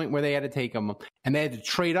the point where they had to take him, and they had to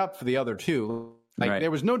trade up for the other two. Like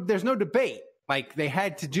there's no debate. Like they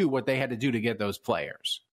had to do what they had to do to get those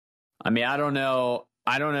players. I mean, I don't know.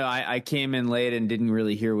 I came in late and didn't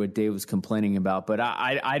really hear what Dave was complaining about, but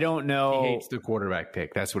I don't know. He hates the quarterback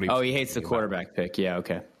pick. That's what he. He hates the quarterback pick. Yeah.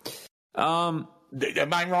 Okay. Am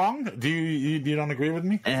I wrong? Do you don't agree with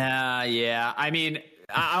me? Yeah. I mean,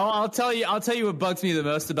 I'll tell you what bugs me the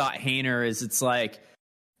most about Haener is it's like,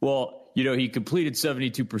 well, he completed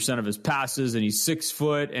 72% of his passes, and he's 6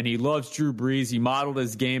 foot, and he loves Drew Brees. He modeled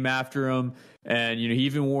his game after him, and he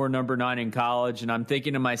even wore number 9 in college. And I'm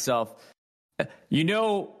thinking to myself,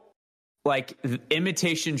 like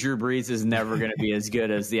imitation Drew Brees is never going to be as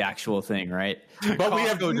good as the actual thing, right? But we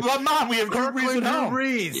have Drew Brees at home.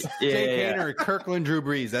 Jake Haener, Kirkland Drew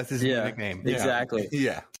Brees. That's his nickname. Exactly.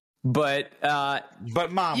 Yeah. But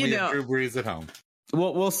Mom, we have Drew Brees at home.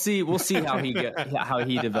 Well, we'll see how he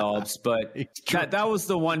develops. But that was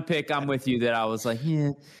the one pick I'm with you that I was like,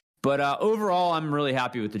 yeah. But overall, I'm really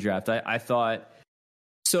happy with the draft. I thought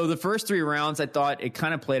so. The first 3 rounds, I thought it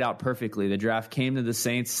kind of played out perfectly. The draft came to the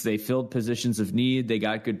Saints. They filled positions of need. They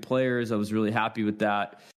got good players. I was really happy with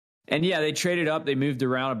that. And yeah, they traded up. They moved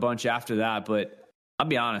around a bunch after that. But I'll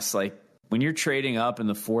be honest, like when you're trading up in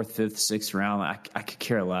the 4th, 5th, 6th round, I could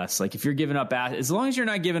care less. Like if you're giving up, as long as you're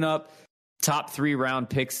not giving up top 3 round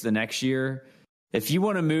picks the next year, if you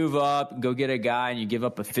want to move up and go get a guy and you give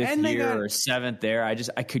up a fifth year or a seventh there, I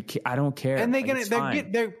don't care. And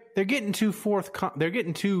they're getting two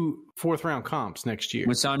fourth round comps next year,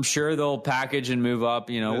 which I'm sure they'll package and move up.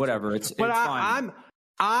 Whatever. It's fine.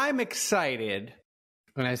 I'm excited,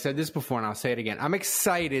 and I said this before, and I'll say it again. I'm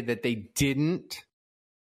excited that they didn't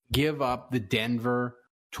give up the Denver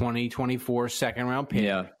 2024 second round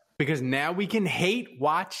pick, because now we can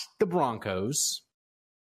watch the Broncos.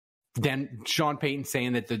 Then Sean Payton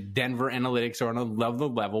saying that the Denver analytics are on a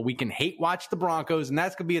level. We can watch the Broncos, and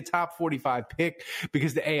that's going to be a top 45 pick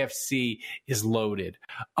because the AFC is loaded.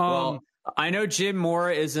 Well, I know Jim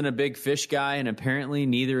Mora isn't a big fish guy, and apparently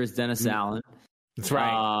neither is Dennis Allen. That's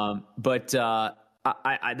right. But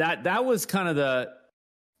that was kind of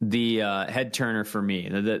the head turner for me.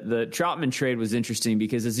 The Troutman trade was interesting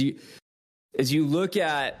because as you look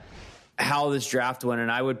at how this draft went, and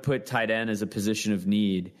I would put tight end as a position of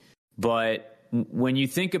need. But when you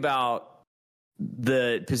think about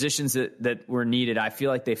the positions that were needed, I feel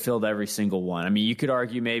like they filled every single one. I mean, you could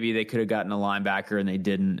argue maybe they could have gotten a linebacker and they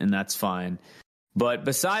didn't, and that's fine. But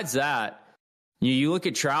besides that, you look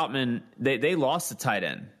at Troutman, they lost the tight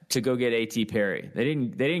end to go get A.T. Perry. They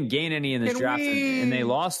didn't gain any in this draft, and they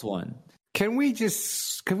lost one. Can we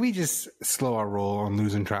just slow our roll on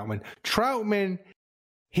losing Troutman? Troutman,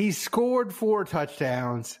 he scored 4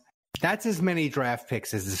 touchdowns. That's as many draft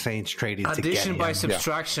picks as the Saints traded to get him. Addition by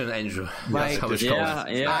subtraction, Andrew. Like,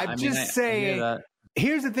 I'm just saying.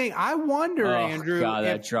 Here's the thing. I wonder, Andrew. God,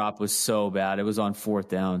 that drop was so bad. It was on 4th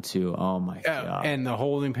down too. Oh my God! And the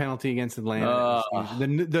holding penalty against Atlanta,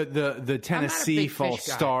 the Tennessee false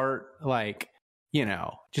start,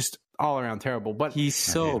 just all around terrible. But he's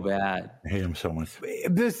so bad. I hate him so much.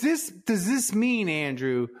 Does this mean,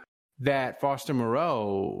 Andrew, that Foster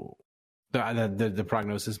Moreau? The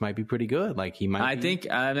prognosis might be pretty good. Like he might. I think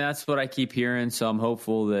that's what I keep hearing. So I'm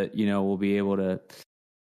hopeful that we'll be able to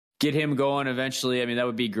get him going eventually. I mean, that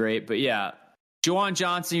would be great. But yeah, Juwan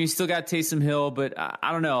Johnson, you still got Taysom Hill, but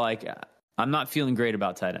I don't know. Like I'm not feeling great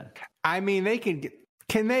about tight end. I mean,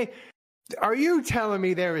 can they? Are you telling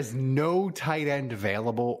me there is no tight end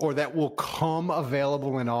available, or that will come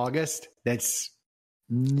available in August? That's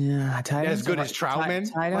as good as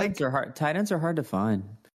Troutman. Tight ends are hard to find.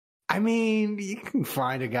 I mean, you can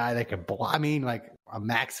find a guy that could block. I mean, like a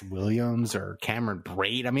Max Williams or Cameron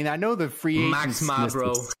Brate. I mean, I know the free agents. Max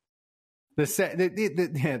Mabro.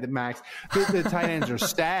 The Max. The tight ends are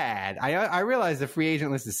sad. I realize the free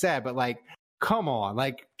agent list is sad, but like, come on,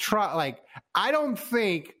 I don't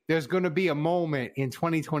think there's going to be a moment in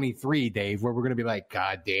 2023, Dave, where we're going to be like,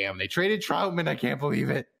 God damn, they traded Troutman. I can't believe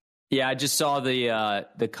it. Yeah, I just saw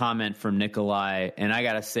the comment from Nikolai, and I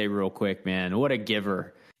got to say real quick, man, what a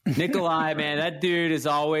giver. Nikolai, man, that dude is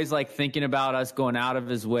always like thinking about us, going out of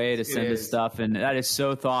his way to send us stuff, and that is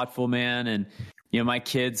so thoughtful, man. And my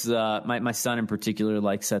kids, my son in particular,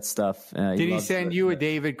 likes that stuff. Did he send you a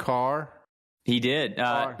David Carr? He did.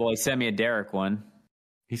 Well, he sent me a Derek one.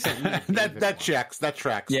 He sent me that checks. That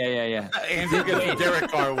tracks. Yeah. Andrew gets the Derek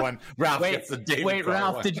Carr one. Ralph gets the David Carr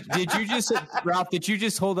Ralph, one. Did you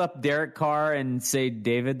just hold up Derek Carr and say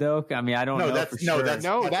David though? I mean, I don't know.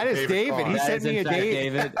 That is David. He sent me a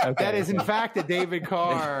David. Okay. That is in fact a David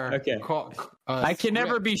Carr. Okay. I can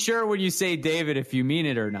never be sure when you say David if you mean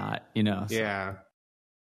it or not. So. Yeah.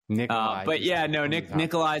 Nikolai. But yeah, no,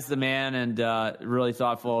 Nikolai's the man, and really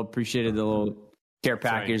thoughtful. Appreciated the little care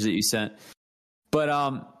package that you sent. But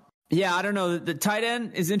yeah, I don't know. The tight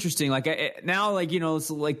end is interesting. Like it's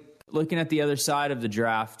like looking at the other side of the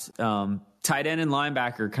draft. Tight end and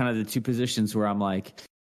linebacker, kind of the two positions where I'm like,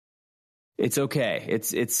 it's okay.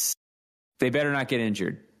 It's they better not get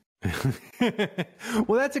injured.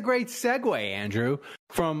 Well, that's a great segue, Andrew,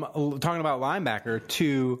 from talking about linebacker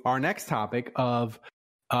to our next topic of.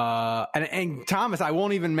 And Thomas, I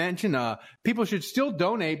won't even mention, people should still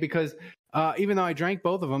donate because, even though I drank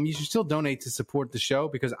both of them, you should still donate to support the show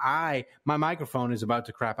because my microphone is about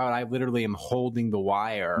to crap out. I literally am holding the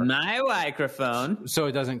wire. My microphone. So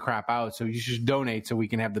it doesn't crap out. So you should donate so we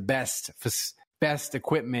can have the best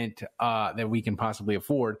equipment, that we can possibly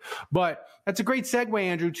afford. But that's a great segue,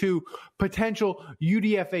 Andrew, to potential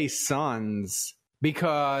UDFA sons,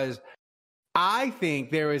 because I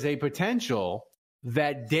think there is a potential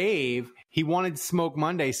that Dave, he wanted Smoke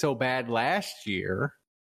Monday so bad last year,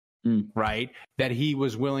 right, that he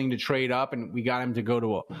was willing to trade up, and we got him to go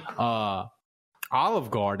to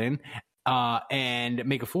Olive Garden and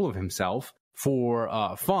make a fool of himself for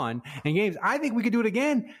fun and games. I think we could do it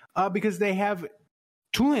again because they have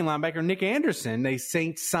Tulane linebacker Nick Anderson. They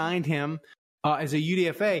signed him as a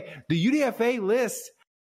UDFA. The UDFA list,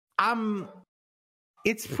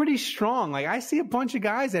 it's pretty strong. Like, I see a bunch of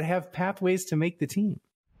guys that have pathways to make the team.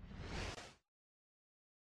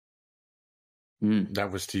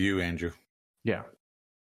 That was to you, Andrew. Yeah.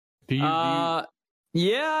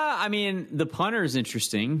 Yeah, I mean, the punter's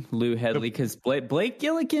interesting, Lou Hedley, because Blake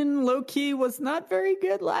Gillikin, low key, was not very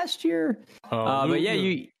good last year. But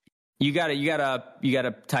yeah, you got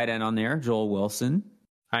a tight end on there, Joel Wilson.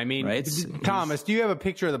 I mean, right? Thomas, do you have a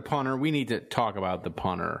picture of the punter? We need to talk about the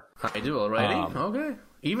punter. I do already. Okay,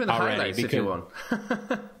 even highlights if you want.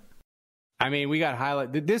 I mean, we got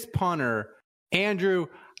highlight. This punter, Andrew.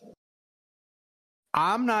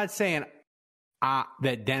 I'm not saying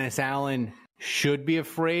that Dennis Allen should be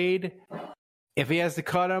afraid if he has to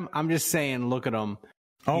cut him. I'm just saying, look at him.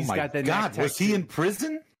 Oh my God! Was he in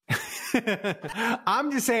prison? I'm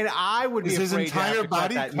just saying, I would be afraid. Is his entire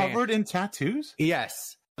body covered in tattoos?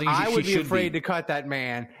 Yes, I would be afraid to cut that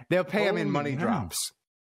man. They'll pay him in money drops.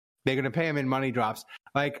 They're going to pay him in money drops.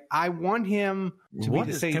 Like, I want him to be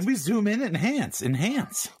the Saints. Can we zoom in?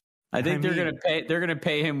 Enhance. I think they're gonna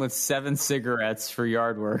pay him with 7 cigarettes for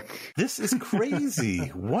yard work. This is crazy.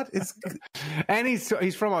 What is? And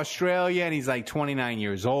he's from Australia, and he's like 29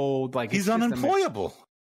 years old. Like, he's unemployable.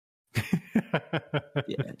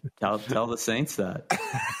 Yeah, tell the Saints that.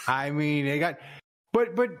 I mean, they got,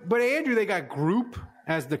 but Andrew, they got Group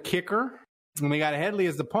as the kicker, and they got Hedley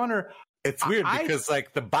as the punter. It's weird because,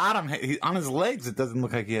 like, the bottom on his legs, it doesn't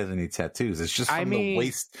look like he has any tattoos. It's just from the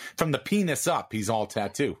waist, from the penis up, he's all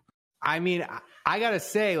tattoo. I mean, I gotta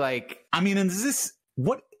say, like, is this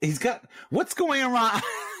what he's got? What's going on?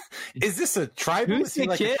 Is this a tribal? Who's the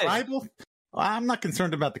kid? A tribal? I'm not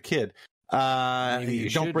concerned about the kid.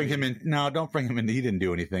 Don't bring him in. No, don't bring him in. He didn't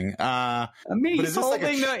do anything. I mean,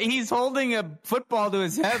 he's holding a football to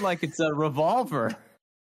his head like it's a revolver.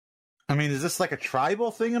 I mean, is this like a tribal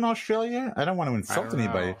thing in Australia? I don't want to insult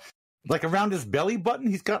anybody. Like, around his belly button,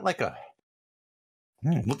 he's got like a.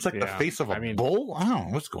 Looks like the face of a bull. I don't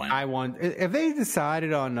know what's going on. If they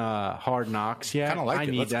decided on Hard Knocks yet, kind of like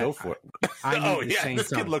it. Let's go for it.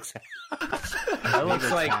 This kid looks. That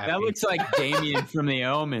looks like Damien from The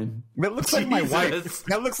Omen. That looks like my wife.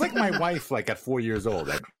 That looks like my wife, like at 4 years old.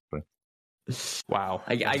 Wow.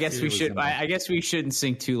 I guess we should. I guess we shouldn't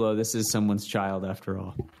sink too low. This is someone's child, after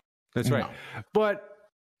all. That's right. But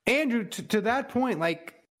Andrew, to that point,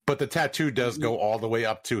 like. But the tattoo does go all the way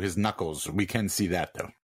up to his knuckles. We can see that, though.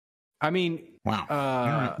 I mean,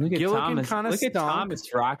 wow. Look at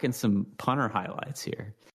Thomas rocking some punter highlights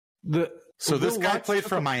here. So this guy played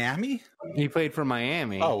for Miami? He played for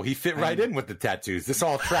Miami. Oh, he fit right in with the tattoos. This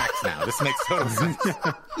all tracks now. This makes total sense.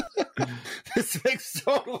 This makes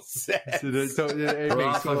total sense.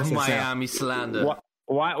 Miami slander.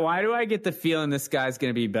 Why do I get the feeling this guy's going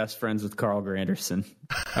to be best friends with Carl Granderson?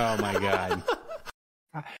 Oh, my God.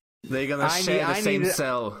 They're going to share the same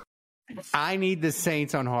cell. I need the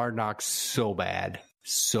Saints on Hard Knocks so bad.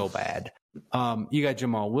 So bad. You got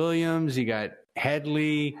Jamal Williams. You got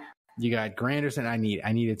Hedley. You got Granderson. I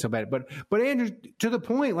need it so bad. But Andrew, to the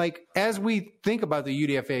point, like, as we think about the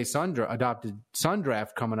UDFA adopted son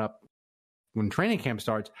draft coming up when training camp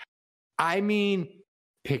starts, I mean,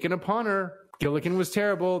 picking a punter, Gillikin was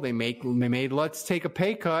terrible. They made Lutz take a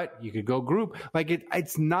pay cut. You could go Group. Like,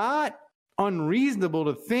 it's not unreasonable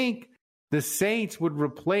to think the Saints would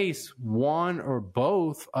replace one or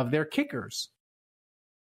both of their kickers.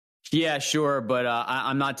 Yeah, sure, but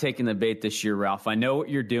I'm not taking the bait this year, Ralph. I know what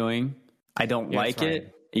you're doing. I don't like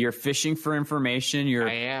it. You're fishing for information. You're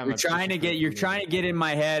trying to get in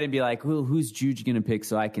my head and be like, well, who's Juge going to pick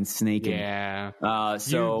so I can snake him? Yeah.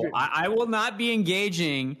 I will not be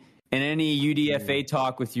engaging in any UDFA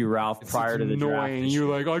talk with you, Ralph, prior to the draft. You're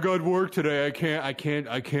like, I got work today. I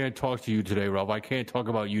can't talk to you today, Ralph. I can't talk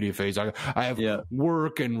about UDFAs. I have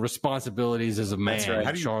work and responsibilities as a man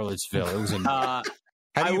in Charlottesville. It was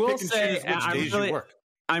I will say,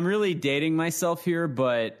 I'm really dating myself here,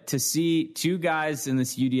 but to see two guys in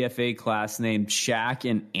this UDFA class named Shaq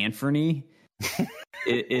and Anthony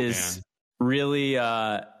is really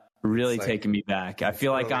taking me back. I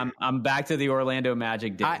feel like I'm back to the Orlando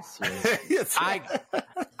Magic days.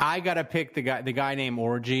 I gotta pick the guy named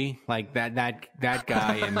Orgy. Like that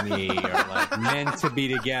guy and me are like meant to be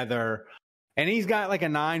together. And he's got like a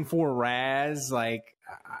 9.4 Raz. Like,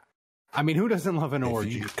 I mean, who doesn't love an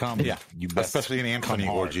orgy? Especially an Anthony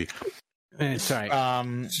orgy. Sorry.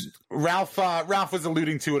 Ralph was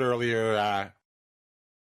alluding to it earlier,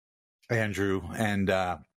 Andrew, and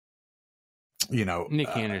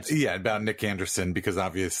Nick Anderson. Yeah, about Nick Anderson, because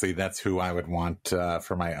obviously that's who I would want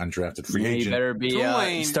for my undrafted free agent. You better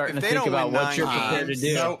be starting to think about what you're prepared to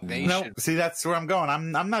do. No. See, that's where I'm going.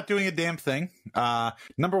 I'm not doing a damn thing.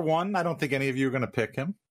 Number one, I don't think any of you are going to pick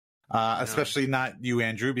him. Especially not you,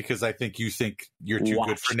 Andrew, because I think you think you're too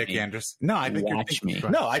good for Nick Anderson. No, I think I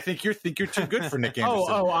think you think you're too good for Nick Anderson.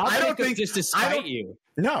 I don't think just to spite you.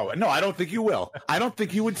 No, I don't think you will. I don't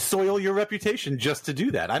think you would soil your reputation just to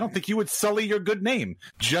do that. I don't think you would sully your good name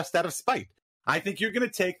just out of spite. I think you're going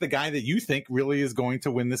to take the guy that you think really is going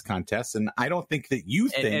to win this contest, and I don't think that you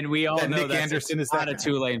think and we all that know Nick Anderson is not a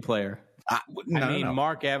Tulane player. No.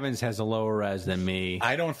 Mark Evans has a lower res than me.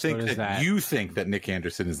 I don't think that you think that Nick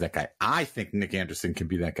Anderson is that guy. I think Nick Anderson can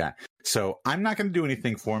be that guy. So I'm not going to do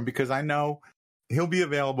anything for him because I know he'll be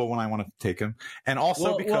available when I want to take him. And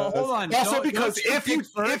also because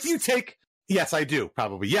if you take, yes, I do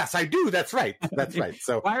probably. Yes, I do. That's right. That's right.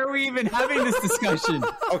 So why are we even having this discussion?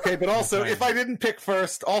 Okay, but also if I didn't pick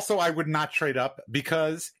first, also I would not trade up,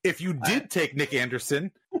 because if you did take Nick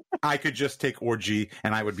Anderson, I could just take Orgy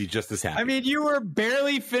and I would be just as happy. I mean, you were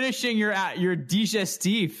barely finishing your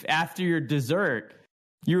digestif after your dessert.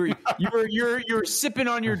 You were sipping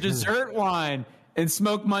on your dessert wine, and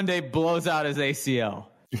Smoke Monday blows out his ACL.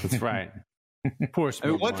 That's right. Poor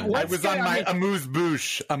Smoke Monday. I was on my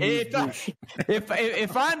amuse-bouche.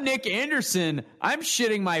 If I'm Nick Anderson, I'm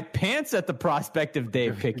shitting my pants at the prospect of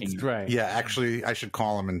Dave picking. That's right. Yeah, actually, I should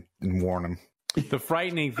call him and warn him. The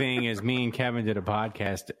frightening thing is me and Kevin did a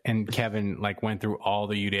podcast, and Kevin went through all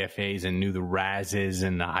the UDFAs and knew the RASs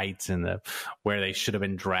and the heights and where they should have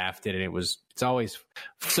been drafted, and it's always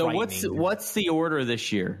frightening. So what's the order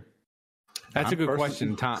this year? That's a good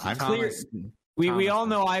question, Tom. Thomas. We all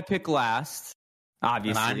know I pick last,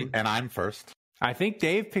 obviously, and I'm first. I think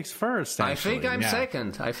Dave picks first. Actually. I think I'm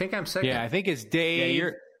second. Yeah, I think it's Dave.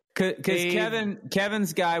 Yeah, because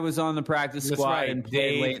Kevin's guy was on the practice squad and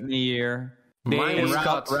played late in the year.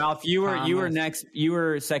 Ralph, you were next. You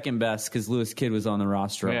were second best because Lewis Kidd was on the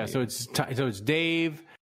roster. Yeah, so it's Dave,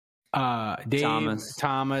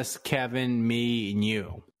 Thomas, Kevin, me, and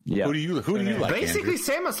you. Yeah. Who do you like? Basically, Andrew?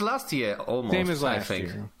 same as last year. Almost. Same as last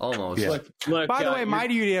year. Almost. Yeah. Look, by the way, my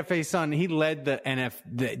UDFA son, he led the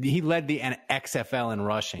XFL in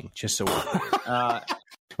rushing. Just so.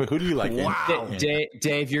 Wait, who do you like? Wow.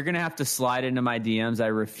 Dave, you're going to have to slide into my DMs. I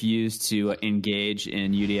refuse to engage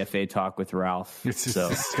in UDFA talk with Ralph. It's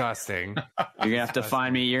disgusting. You're going to have to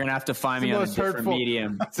find me. You're going to have to find me on a different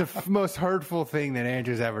medium. It's the most hurtful thing that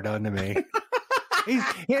Andrew's ever done to me.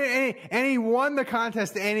 He won the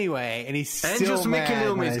contest anyway, and he's still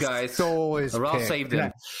mad when guys. Stole his Ralph pick. saved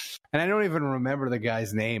him. And I don't even remember the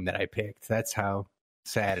guy's name that I picked. That's how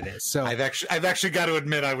sad it is. So I've actually got to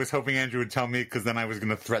admit, I was hoping Andrew would tell me, because then I was going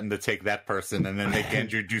to threaten to take that person and then make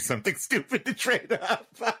Andrew do something stupid to trade up.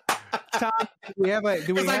 Tom,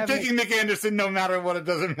 because I'm picking Nick Anderson no matter what, it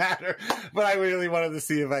doesn't matter. But I really wanted to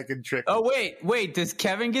see if I could trick him. Oh, wait. Does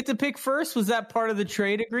Kevin get to pick first? Was that part of the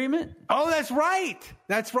trade agreement? Oh, that's right.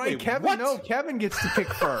 That's right. Wait, Kevin. what? No, Kevin gets to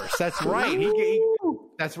pick first. That's right.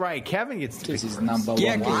 That's right. Kevin gets to pick first. Number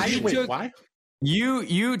Why? one.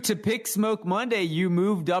 You to pick Smoke Monday, you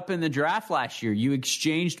moved up in the draft last year. You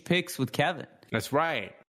exchanged picks with Kevin. That's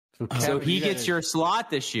right. So he gets your slot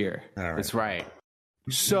this year. All right. That's right.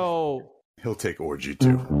 So he'll take Orgy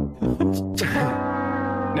too.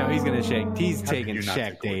 No, he's going to shake. He's taking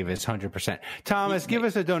Shaq Davis, 100%. Thomas, give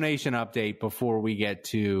us a donation update before we get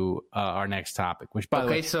to our next topic. Which, by the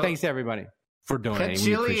way, thanks to everybody for donating.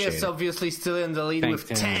 Chili is obviously still in the lead with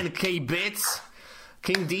 10k bits.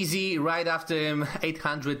 King DZ right after him,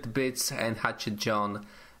 800 bits, and Hatchet John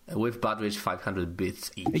with Budrich 500 bits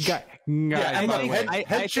each. Head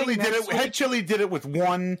Chili did it with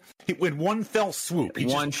one fell swoop. He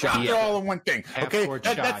just shot it all in one thing. Okay,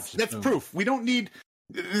 that's proof. We don't need.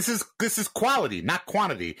 This is quality, not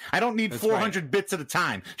quantity. I don't need 400 bits at a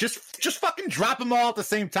time. Just fucking drop them all at the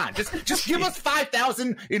same time. Just give us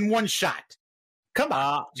 5,000 in one shot. Come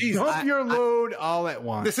on. Dump your load all at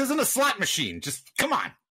once. This isn't a slot machine. Just come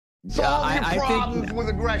on. Solve your problems with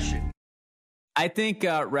aggression. I think,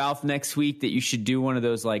 Ralph, next week that you should do one of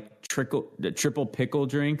those triple pickle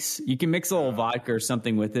drinks. You can mix a little vodka or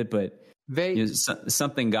something with it, but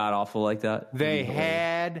something god awful like that. They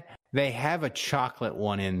have a chocolate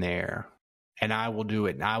one in there. And I will do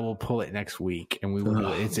it. And I will pull it next week, and we will do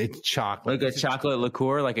it. It's chocolate, like a chocolate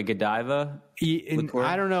liqueur, like a Godiva.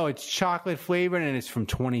 I don't know. It's chocolate flavored, and it's from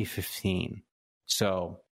 2015.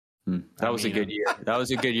 So that was a good year. That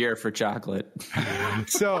was a good year for chocolate.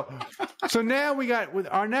 So now we got with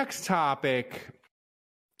our next topic.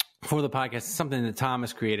 for the podcast. It's something that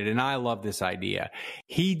Thomas created, and I love this idea.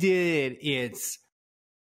 He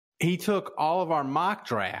took all of our mock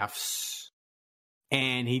drafts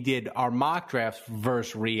and he did our mock drafts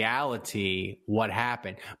versus reality, what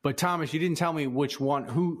happened. But Thomas, you didn't tell me which one,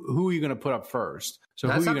 who are you going to put up first? So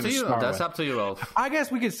that's who are you up to you. That's up to you, Rolf. I guess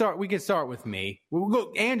we could start with me. We'll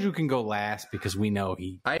go. Andrew can go last because we know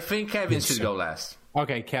I think Kevin should go last.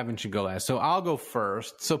 Okay, Kevin should go last. So I'll go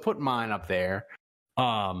first. So put mine up there.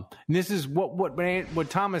 This is what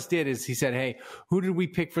Thomas did is he said, hey, who did we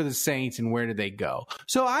pick for the Saints and where did they go?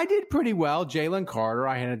 So I did pretty well. Jalen Carter,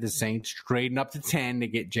 I had the Saints trading up to 10 to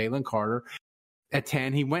get Jalen Carter at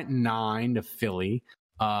 10. He went 9 to Philly.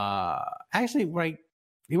 Actually, right.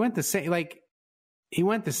 He went the same,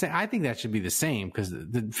 I think that should be the same because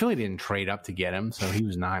the Philly didn't trade up to get him, so he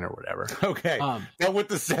was 9 or whatever. Okay. Now with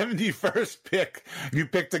the 71st pick, you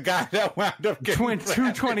picked a guy that wound up getting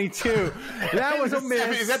 222. That was a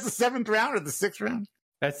miss. Is that the 7th round or the 6th round?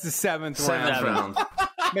 That's the 7th round.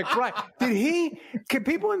 McBride. Can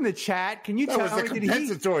people in the chat, can you tell me, that was a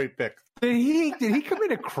compensatory pick. Did he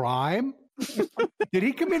commit a crime? Did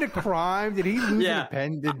he commit a crime? Did he lose an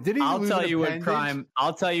appendage? Did he I'll tell you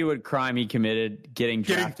what crime he committed. Getting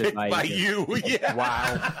drafted by you. Yeah.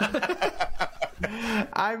 Wow.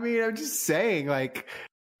 I mean, I'm just saying, like,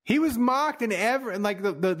 he was mocked in the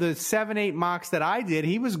 7-8 mocks that I did.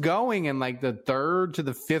 He was going in like the 3rd to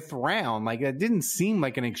the 5th round. Like, that didn't seem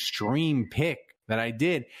like an extreme pick that I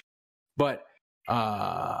did, but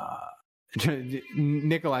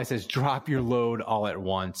Nikolai says, drop your load all at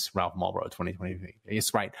once, Ralph Marlboro 2023.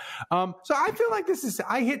 Yes, right. So I feel like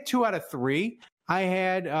I hit 2 out of 3. I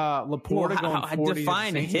had Laporta going 40.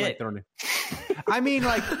 Define a hit. I mean,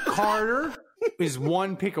 like, Carter is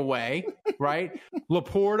 1 pick away, right?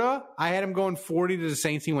 Laporta, I had him going 40 to the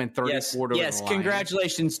Saints. He went 34 to the Lions.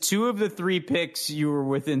 Congratulations. 2 of the 3 picks, you were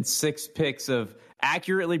within 6 picks of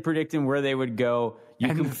accurately predicting where they would go.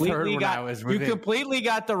 You completely got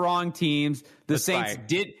the wrong teams. The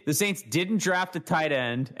Saints didn't draft a tight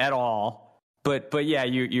end at all. But yeah,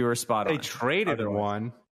 you were spot on. They traded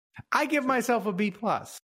one. I give myself a B+.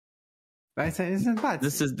 I say, isn't that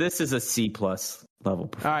this is a C+ level. All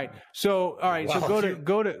right. So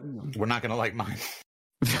go to. We're not going to like mine.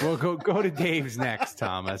 Well, go to Dave's next,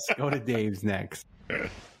 Thomas. Go to Dave's next.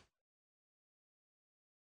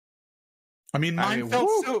 I mean, mine felt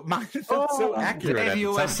so accurate. Dave,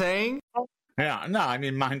 you were saying? Yeah, no, I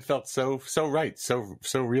mean, mine felt so right, so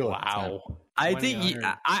real. Wow. I think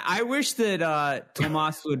I wish that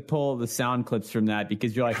Tomas would pull the sound clips from that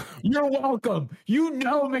because you're like, you're welcome. You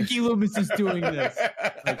know Mickey Loomis is doing this.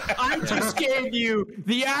 Like, I just gave you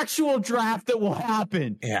the actual draft that will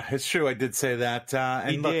happen. Yeah, it's true. I did say that.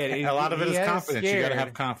 And look, a lot of it is confidence. You got to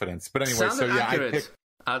have confidence. But anyway, accurate I picked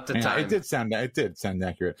at the time. It did sound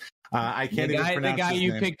accurate. I can't even pronounce the guy his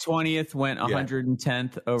you name. picked 20th went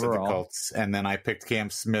 110th overall. To the Colts, and then I picked Cam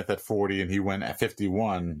Smith at 40, and he went at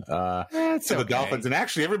 51 to the Dolphins. And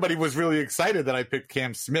actually, everybody was really excited that I picked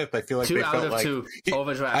Cam Smith. I feel like 2 out of 2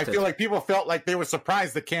 overdrafted. I feel like people felt like they were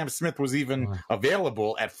surprised that Cam Smith was even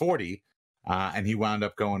available at 40. And he wound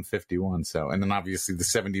up going 51. So, and then obviously the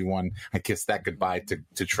 71, I kissed that goodbye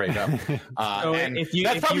to trade up. And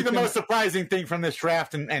that's probably the most surprising thing from this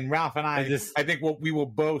draft. And Ralph and I think we will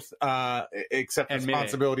both accept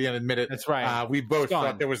responsibility and admit it. That's right. We both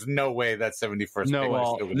thought there was no way that 71st pick was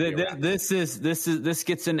still going to be around. This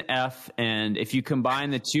gets an F. And if you combine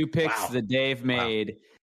the 2 picks that Dave made,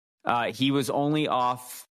 he was only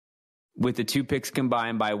off with the 2 picks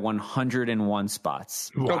combined by 101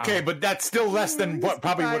 spots. Wow. Okay, but that's still less than what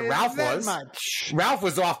Ralph was. Ralph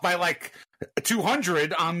was off by like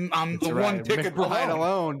 200 on the one pick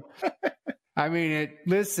alone. I mean,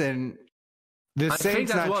 listen, the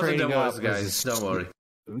Saints not trading up, guys. Don't worry.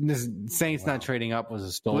 The Saints not trading up was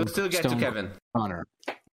a stone. We'll still get to Kevin. Hunter.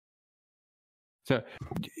 So,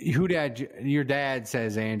 your dad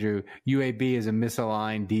says, Andrew, UAB is a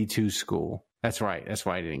misaligned D2 school. That's right. That's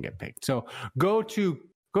why I didn't get picked. So go to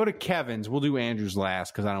Kevin's. We'll do Andrew's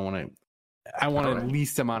last because I want the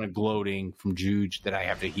least amount of gloating from Juge that I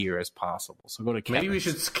have to hear as possible. So go to Kevin's. Maybe we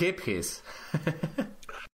should skip his.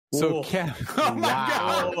 So Kevin. Oh my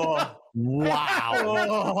God.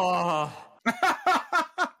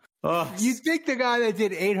 Wow. You'd think the guy that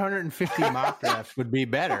did 850 mock drafts would be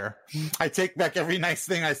better. I take back every nice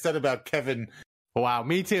thing I said about Kevin. Wow,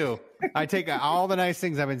 me too. I take all the nice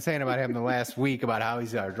things I've been saying about him the last week about how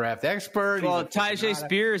he's our draft expert. Well, Tyjae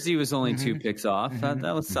Spears, he was only 2 picks off. That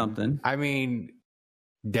was something. I mean,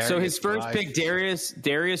 so his first pick,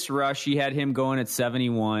 Darius Rush, he had him going at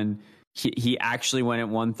 71. He actually went at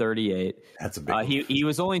 138. That's a big he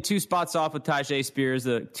was only 2 spots off with Tyjae Spears,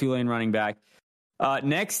 the Tulane running back.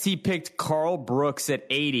 Next, he picked Carl Brooks at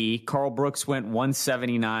 80. Carl Brooks went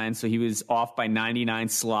 179, so he was off by 99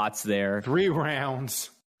 slots there. 3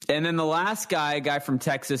 rounds. And then the last guy, a guy from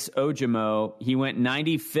Texas, Ojimo, he went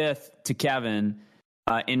 95th to Kevin.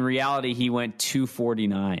 In reality, he went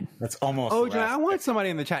 249. That's almost. Ojimo, I want somebody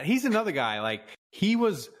in the chat. He's another guy. Like, he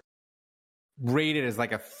was rated as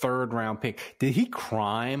like a 3rd round pick. Did he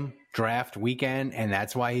crime draft weekend, and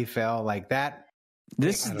that's why he fell like that?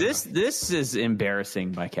 This is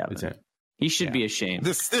embarrassing by Kevin. He should be ashamed.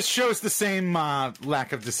 This shows the same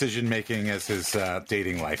lack of decision making as his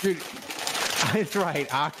dating life. Dude, that's right.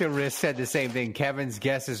 Octaris said the same thing. Kevin's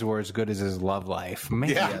guesses were as good as his love life.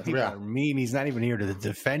 Man, people are mean. He's not even here to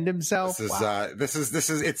defend himself. This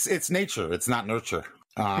is it's nature. It's not nurture.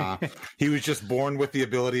 He was just born with the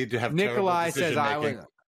ability to have. Nikolai says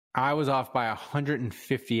I was off by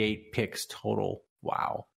 158 picks total.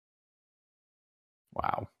 Wow.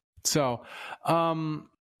 So,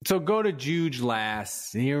 so go to Juge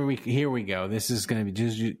last. Here we go. This is going to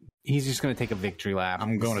be he's just going to take a victory lap.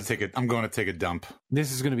 I'm going to take a dump.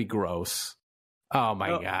 This is going to be gross. Oh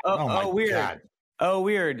my god. Weird. God. Oh,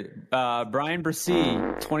 weird. Brian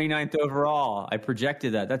Brissy, 29th overall. I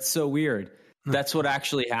projected that. That's so weird. That's what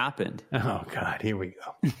actually happened. Oh god. Here we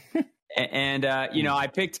go. And I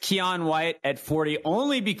picked Keon White at 40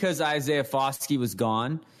 only because Isaiah Foskey was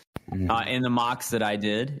gone. In the mocks that I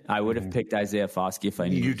did, I would have picked Isaiah Foskey if I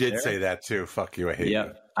knew. You did say that too. Fuck you. I hate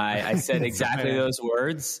you. I said exactly those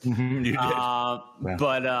words. You did.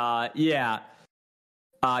 But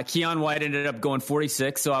Keon White ended up going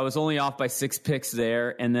 46, so I was only off by 6 picks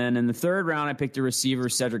there. And then in the 3rd round, I picked a receiver,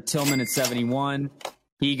 Cedric Tillman, at 71.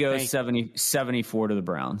 He goes 74 to the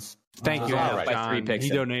Browns. Thank you, by 3 picks.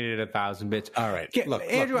 He donated 1,000 bits. All right. Look,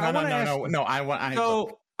 Andrew, I want to ask.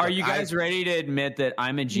 So, are you guys ready to admit that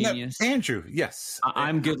I'm a genius? No, Andrew, yes.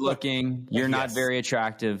 I'm good looking. You're not very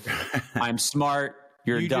attractive. I'm smart.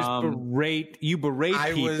 You're dumb. You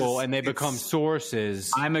berate people and they become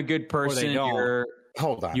sources. I'm a good person. You're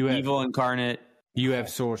Hold on. evil incarnate. You have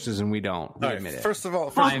sources and we don't. We admit it. First of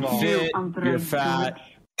all, I'm fit. You're fat.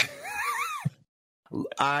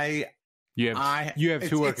 You have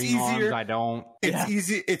 2 working arms. I don't. It's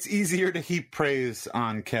easy. It's easier to heap praise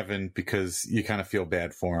on Kevin because you kind of feel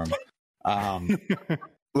bad for him.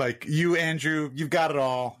 Like you, Andrew, you've got it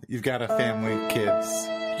all. You've got a family, kids.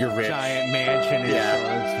 You're rich. Giant mansion in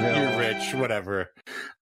Charlottesville. You're rich. Whatever.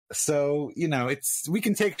 So we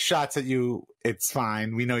can take shots at you. It's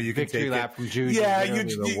fine. We know you can Victory take lap it. from Jude. Yeah,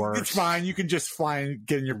 it's fine. You can just fly and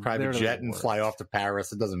get in your private jet and fly off to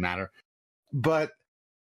Paris. It doesn't matter. But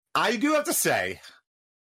I do have to say,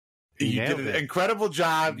 you did an incredible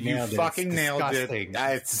job. You fucking nailed it.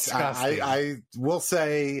 I will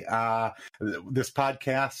say this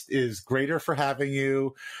podcast is greater for having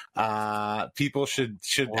you. People should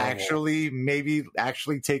actually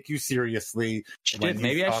take you seriously.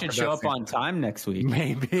 Maybe I should show up on time next week.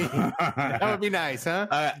 Maybe. That would be nice,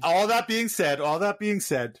 huh? All that being said,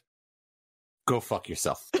 go fuck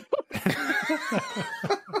yourself.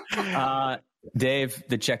 Dave,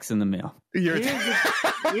 the check's in the mail. Here's the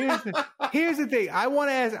thing.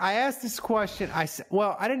 I asked this question. I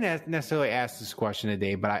didn't necessarily ask this question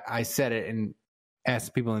today, but I said it and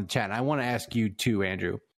asked people in the chat. And I want to ask you too,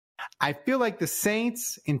 Andrew. I feel like the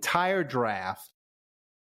Saints' entire draft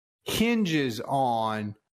hinges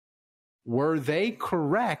on, were they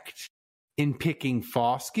correct in picking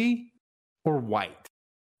Foskey or White?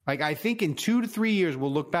 Like, I think in 2 to 3 years,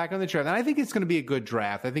 we'll look back on the draft, and I think it's going to be a good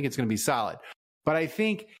draft. I think it's going to be solid. But I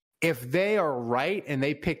think if they are right and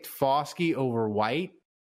they picked Foskey over White,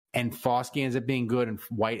 and Foskey ends up being good and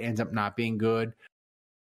White ends up not being good,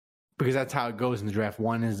 because that's how it goes in the draft.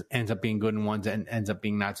 One ends up being good and one ends up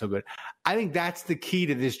being not so good. I think that's the key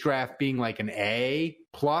to this draft being like an A+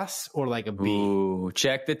 or like a B. Ooh,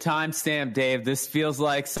 check the timestamp, Dave. This feels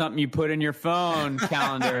like something you put in your phone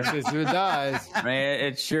calendar. It does. Man,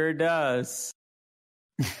 it sure does.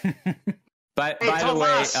 But hey, by the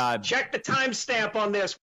way, check the timestamp on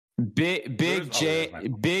this. Big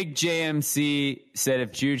JMC said,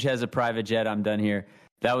 if Juge has a private jet, I'm done here.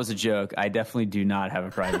 That was a joke. I definitely do not have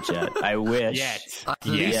a private jet. I wish. At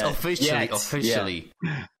least officially.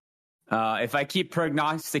 If I keep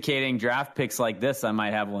prognosticating draft picks like this, I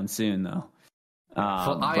might have one soon, though. For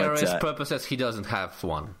IRS purposes, he doesn't have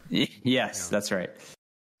one. Yes, that's right.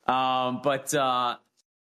 But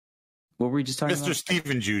What were we just talking about? Mr.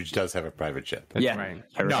 Steven Juge does have a private jet. That's right.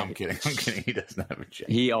 No, I'm kidding. He doesn't have a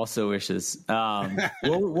jet. He also wishes. What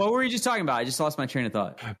were we just talking about? I just lost my train of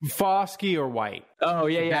thought. Foskey or White? Oh,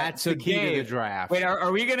 yeah. That's the key to the draft. Wait,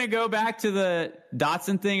 are we going to go back to the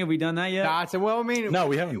Dotson thing? Have we done that yet? Dotson. Well, I mean, no,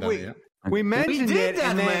 we haven't done it yet. We mentioned did it,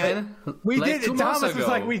 that, and then man. we Like did. 2 Thomas months was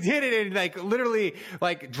ago. like, we did it, and like literally,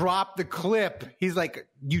 like dropped the clip. He's like,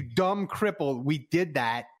 "You dumb cripple, we did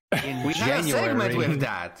that in We January." had a segment with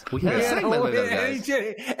that. We had a segment with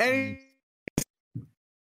that, guys.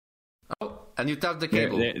 Oh, and you tapped the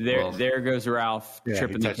cable. There goes Ralph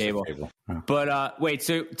tripping the cable. But wait,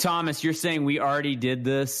 so Thomas, you're saying we already did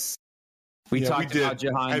this? We talked about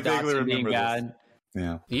Jahan Dotson being bad.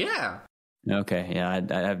 Yeah. Okay, yeah,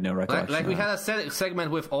 I have no recollection. Like we had a segment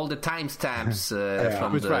with all the timestamps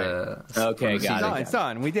from the. Okay, got it. It's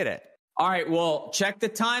done. We did it. All right, well, check the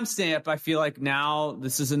timestamp. I feel like now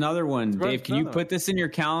this is another one. Dave, can you put this in your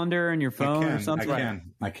calendar and your phone or something? I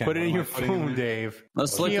can. Put it in your phone, Dave.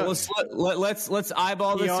 Let's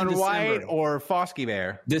eyeball this. Keon in White or Foskey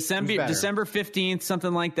Bear. December 15th,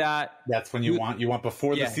 something like that. That's when you want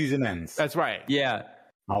before the season ends. That's right. Yeah.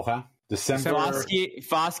 Okay. December.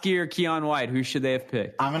 Foskey or Keon White, who should they have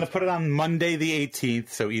picked? I'm going to put it on Monday the 18th.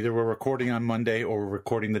 So either we're recording on Monday or we're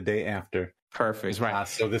recording the day after. Perfect. Right.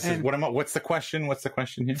 So this is what's the question? What's the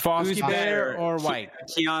question here? Foskey Bear or White?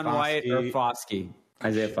 Keon White or Foskey?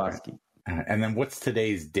 Isaiah Foskey. And then what's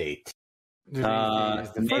today's date? May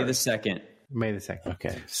the 2nd. May the 2nd.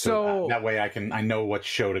 Okay. So that way I know what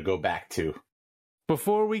show to go back to.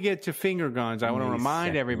 Before we get to finger guns, I want to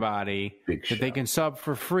remind everybody that they can sub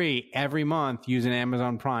for free every month using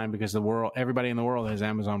Amazon Prime because everybody in the world has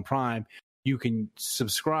Amazon Prime. You can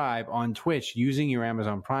subscribe on Twitch using your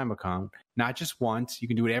Amazon Prime account, not just once. You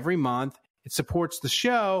can do it every month. It supports the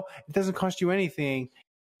show. It doesn't cost you anything,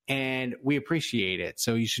 and we appreciate it.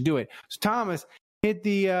 So you should do it. So Thomas, hit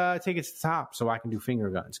the take it to the top so I can do finger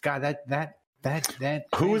guns. God, that.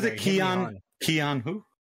 Who was it? Keon who?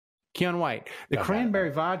 Keon White. The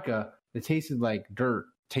cranberry vodka that tasted like dirt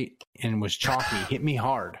and was chalky hit me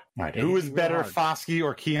hard. Right. Who is better, Foskey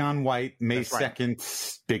or Keon White? May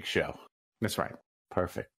 2nd, big show. That's right.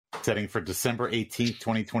 Perfect. Setting for December 18th,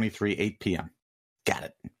 2023, 8 p.m. Got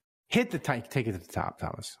it. Hit the take it to the top,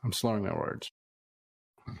 Thomas. I'm slurring my words.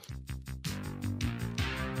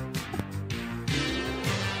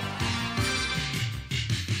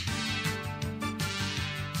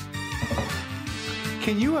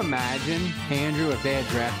 Can you imagine, Andrew, if they had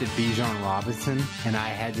drafted Bijan Robinson and I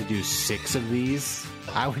had to do 6 of these?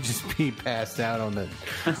 I would just be passed out on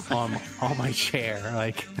my chair.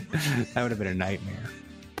 Like that would have been a nightmare.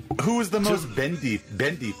 Who was the most bendy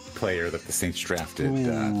player that the Saints drafted?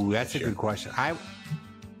 Ooh, that's a good question. I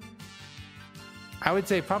would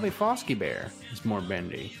say probably Foskey Bear is more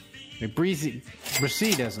bendy. I mean,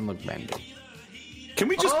 Bresee doesn't look bendy. Can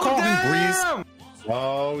we just call him Breeze?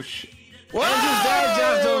 Oh shit. Andrew's dad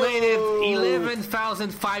just donated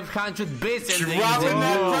 11,500 bits. Dropping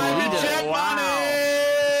that private jet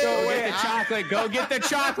money. Go get the chocolate. Go get the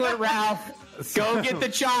chocolate, Ralph. Go get the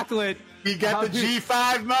chocolate. He got the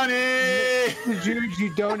G5 money. Jude,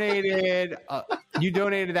 you donated. You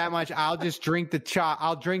donated that much. I'll just drink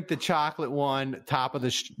I'll drink the chocolate one top of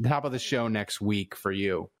the show next week for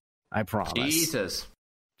you. I promise. Jesus,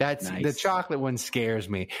 that's nice. The chocolate one scares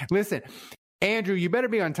me. Listen, Andrew, you better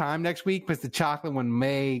be on time next week because the chocolate one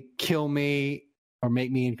may kill me or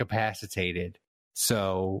make me incapacitated.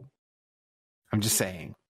 So I'm just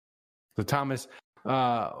saying. So Thomas,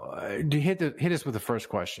 hit us with the first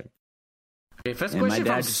question. Okay, first question. My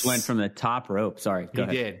dad just went from the top rope. Sorry, go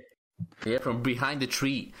ahead. Did. Yeah, from behind the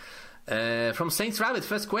tree. From Saints Rabbit,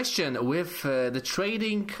 first question with the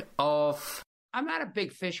trading of. I'm not a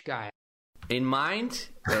big fish guy. In mind,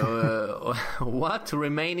 what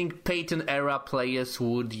remaining Peyton era players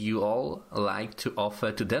would you all like to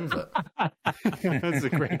offer to Denver? That's a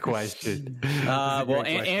great question.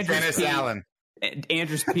 Dennis Allen.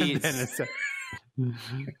 Andrews Pete.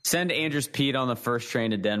 Send Andrews Pete on the first train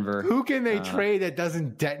to Denver. Who can they trade that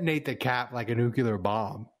doesn't detonate the cap like a nuclear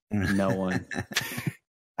bomb? No one.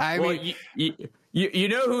 I mean, you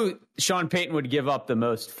know who Sean Payton would give up the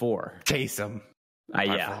most for? Taysom.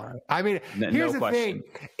 Yeah. I mean, here's the question.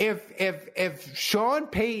 thing: if Sean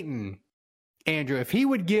Payton, Andrew, if he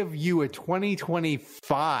would give you a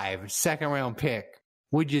 2025 second round pick,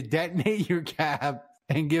 would you detonate your cap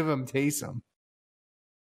and give him Taysom?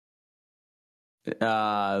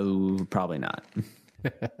 Probably not.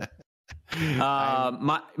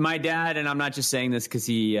 My dad, and I'm not just saying this because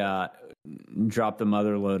he drop the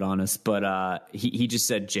mother load on us, but he just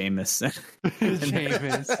said Jameis.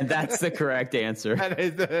 Jameis. And that's the correct answer. That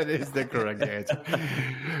is the correct answer.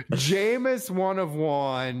 Jameis, 1 of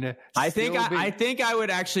 1. I think I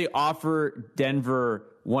would actually offer Denver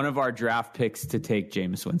one of our draft picks to take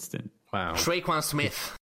Jameis Winston. Wow. Traquan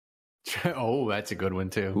Smith. Oh, that's a good one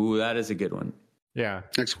too. Ooh, that is a good one. Yeah.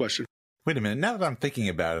 Next question. Wait a minute. Now that I'm thinking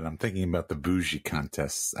about it, I'm thinking about the bougie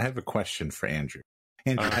contests. I have a question for Andrew.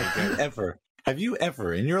 Andrew, have you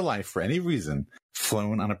ever in your life, for any reason,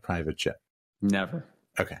 flown on a private jet? Never.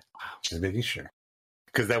 Okay. Just making sure.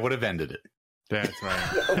 Because that would have ended it. That's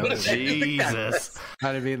right. Jesus.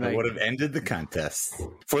 That would have ended the contest.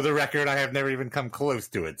 For the record, I have never even come close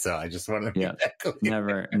to it, so I just wanted to make that clear.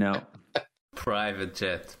 Never. No. Private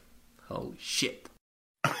jet. Holy shit.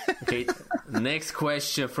 Okay, next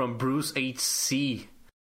question from Bruce HC.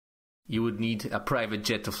 You would need a private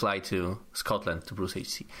jet to fly to Scotland, to Bruce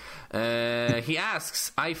HC. He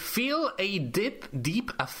asks, I feel a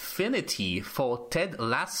deep affinity for Ted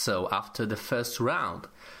Lasso after the first round.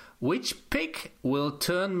 Which pick will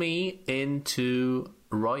turn me into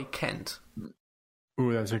Roy Kent?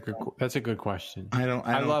 Ooh, that's a good question. I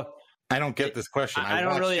don't get this question. I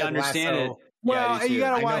don't really understand it. Well, you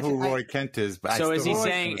gotta watch. I know who Roy Kent is, but so is he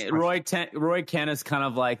saying Roy Kent is kind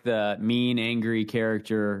of like the mean, angry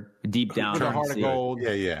character deep down? With a heart of gold.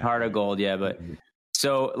 Yeah. Heart of gold, yeah. But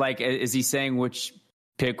so, like, is he saying which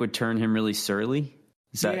pick would turn him really surly?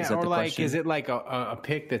 Is that the question? Is it like a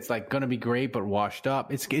pick that's like going to be great but washed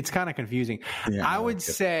up? It's kind of confusing. Yeah, I would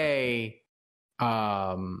say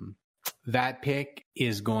that pick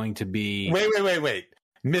is going to be. Wait,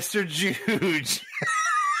 Mr. Juge.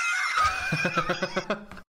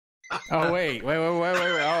 Oh wait!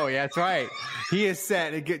 Oh yeah, that's right. He is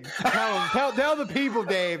set. Tell the people,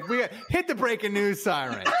 Dave. Hit the breaking news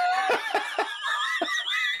siren.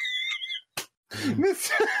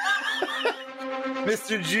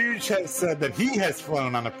 Mr. Juge has said that he has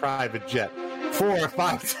flown on a private jet 4 or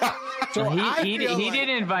 5 times. So he didn't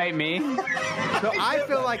invite me. So I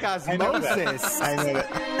feel like osmosis. I know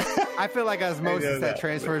that. I feel like osmosis that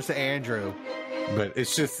transfers to Andrew. But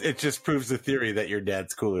it just proves the theory that your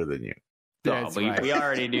dad's cooler than you. But we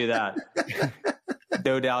already knew that.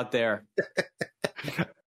 No doubt there.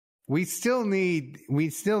 We still need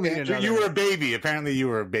another. You were a baby. Apparently, you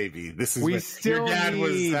were a baby. This is your dad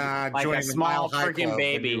was like joining a small freaking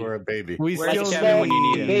baby. You were a baby. We Where's still Kevin when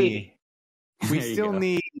you need him? We still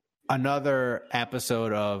need another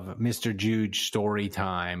episode of Mr. Juge story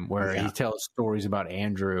time where he tells stories about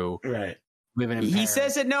Andrew. Right. Living in he Paris.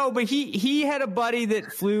 says it but he had a buddy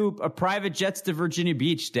that flew a private jets to Virginia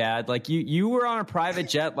Beach, Dad. Like you were on a private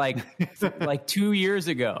jet like 2 years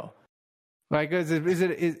ago. Like is it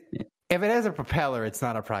if it has a propeller, it's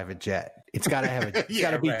not a private jet. It's got to have it's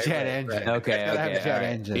got to be jet engine. Right. Okay, have a jet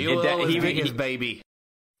engine. He will always be his baby.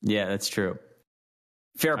 Yeah, that's true.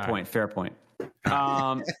 Fair point.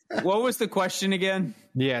 What was the question again?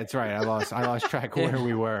 Yeah, that's right. I lost track of where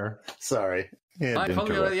we were. Sorry. Yeah, I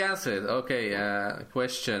probably already answered. Okay,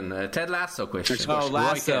 question. Ted Lasso question. Oh,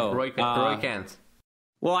 Lasso. Roy Kent.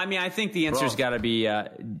 Well, I mean, I think the answer's got to be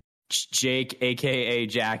Jake, a.k.a.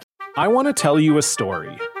 Jack. I want to tell you a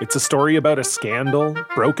story. It's a story about a scandal,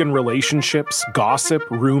 broken relationships, gossip,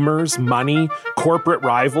 rumors, money, corporate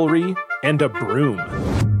rivalry, and a broom.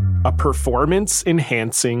 A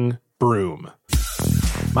performance-enhancing broom.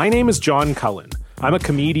 My name is John Cullen. I'm a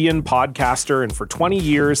comedian, podcaster, and for 20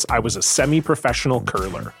 years, I was a semi-professional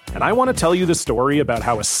curler. And I want to tell you the story about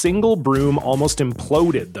how a single broom almost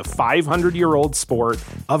imploded the 500-year-old sport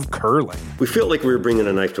of curling. We felt like we were bringing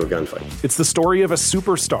a knife to a gunfight. It's the story of a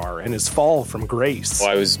superstar and his fall from grace.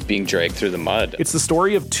 Well, I was being dragged through the mud. It's the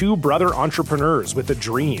story of two brother entrepreneurs with a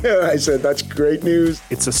dream. I said, that's great news.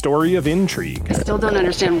 It's a story of intrigue. I still don't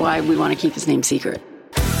understand why we want to keep his name secret.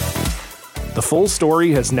 The full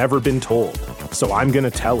story has never been told, so I'm going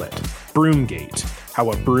to tell it. Broomgate,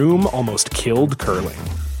 how a broom almost killed curling.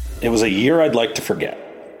 It was a year I'd like to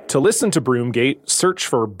forget. To listen to Broomgate, search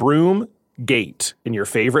for Broomgate in your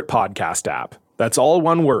favorite podcast app. That's all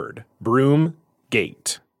one word,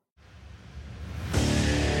 Broomgate.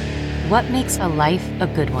 What makes a life a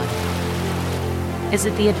good one? Is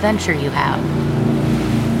it the adventure you have?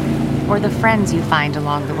 Or the friends you find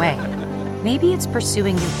along the way? Maybe it's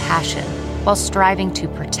pursuing your passion while striving to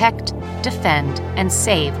protect, defend, and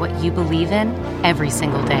save what you believe in every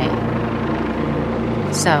single day.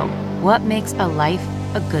 So, what makes a life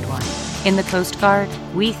a good one? In the Coast Guard,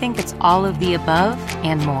 we think it's all of the above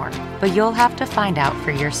and more, but you'll have to find out for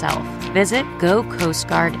yourself. Visit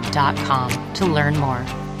GoCoastGuard.com to learn more.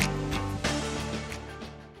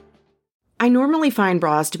 I normally find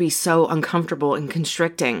bras to be so uncomfortable and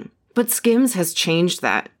constricting, but Skims has changed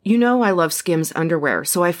that. You know I love Skims underwear,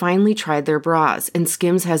 so I finally tried their bras, and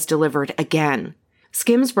Skims has delivered again.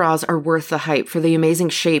 Skims bras are worth the hype for the amazing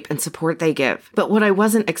shape and support they give, but what I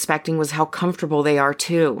wasn't expecting was how comfortable they are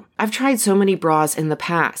too. I've tried so many bras in the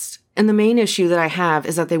past, and the main issue that I have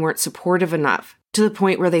is that they weren't supportive enough, to the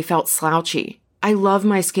point where they felt slouchy. I love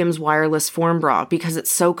my Skims wireless form bra because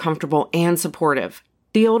it's so comfortable and supportive.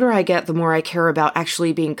 The older I get, the more I care about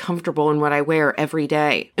actually being comfortable in what I wear every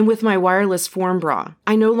day. And with my wireless form bra,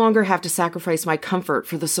 I no longer have to sacrifice my comfort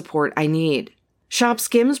for the support I need. Shop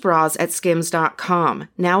Skims bras at skims.com,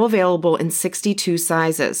 now available in 62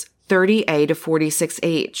 sizes, 30A to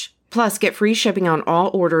 46H. Plus, get free shipping on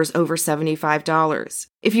all orders over $75.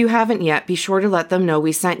 If you haven't yet, be sure to let them know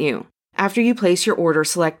we sent you. After you place your order,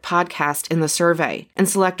 select podcast in the survey and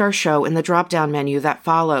select our show in the drop-down menu that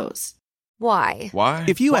follows. Why? Why?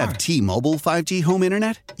 If you have T-Mobile 5G home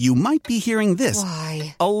internet, you might be hearing this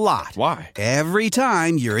Why? a lot. Why? Every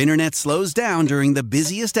time your internet slows down during the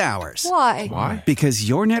busiest hours. Why? Why? Because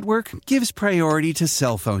your network gives priority to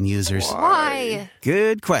cell phone users. Why?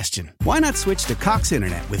 Good question. Why not switch to Cox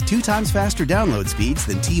Internet with 2 times faster download speeds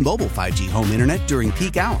than T-Mobile 5G home internet during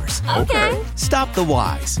peak hours? Okay. Stop the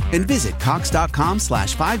whys and visit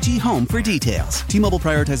cox.com/5G home for details. T-Mobile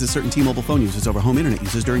prioritizes certain T-Mobile phone users over home internet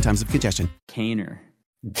users during times of congestion. Kaner.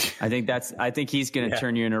 I think he's going to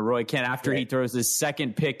turn you into Roy Kent after he throws his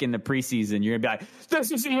second pick in the preseason. You're going to be like,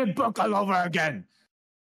 this is Ian Book all over again.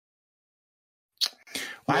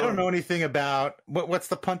 I don't know anything about what's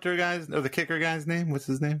the punter guy's or the kicker guy's name? What's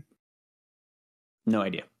his name? No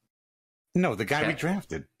idea. No, the guy we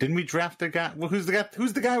drafted. Didn't we draft a guy? Well, who's the guy?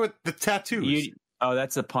 Who's the guy with the tattoos?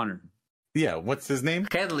 That's a punter. Yeah, what's his name?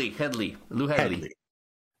 Lou Headley.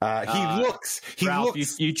 He looks. Ralph,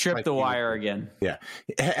 you tripped like the wire again. Yeah,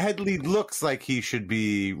 Headley looks like he should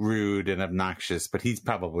be rude and obnoxious, but he's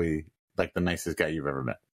probably like the nicest guy you've ever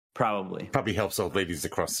met. Probably helps old ladies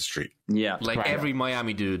across the street. Yeah, like every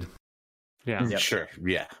Miami dude. Yeah, sure.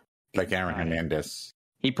 Yeah, like Aaron Hernandez.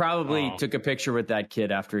 He probably took a picture with that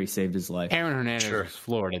kid after he saved his life. Aaron Hernandez is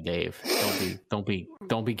Florida Dave. Don't be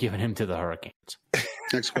giving him to the Hurricanes.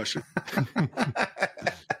 Next question.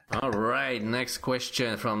 All right, next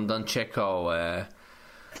question from Don Checo.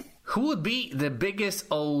 Who would be the biggest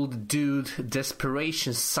old dude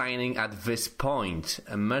desperation signing at this point?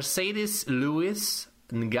 Mercedes, Lewis,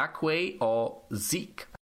 Ngakwe, or Zeke?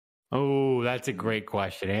 Oh, that's a great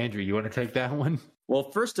question. Andrew, you want to take that one?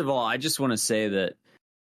 Well, first of all, I just want to say that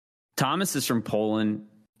Thomas is from Poland.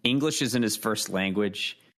 English isn't his first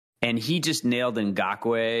language. And he just nailed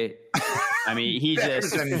Ngakwe. I mean, he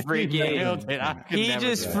just freaking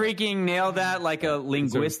nailed that like a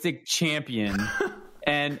linguistic champion.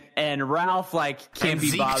 And Ralph can't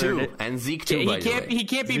be bothered. And Zeke too. He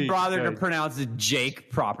can't be bothered to pronounce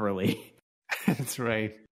Jake properly. That's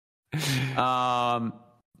right.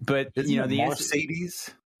 But isn't the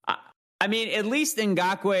Mercedes. I mean, at least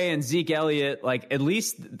Ngakwe and Zeke Elliott, at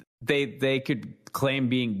least they could claim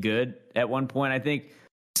being good at one point. I think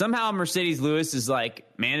somehow Mercedes Lewis has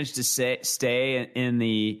managed to stay in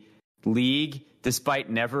the league despite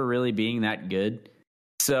never really being that good.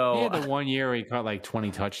 So he had the 1 year he caught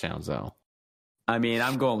 20 touchdowns though. I mean,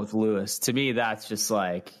 I'm going with Lewis. To me, that's just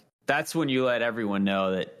that's when you let everyone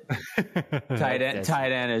know that tight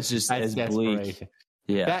end is just as bleak.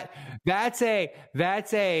 Yeah, that's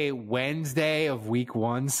a Wednesday of week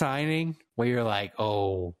 1 signing where you're like,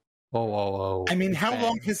 oh. I mean, how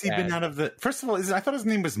long has he been out of the? First of all, I thought his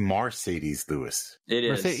name was Mercedes Lewis. It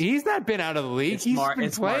is. He's not been out of the league. He's been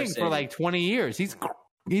playing for 20 years. He's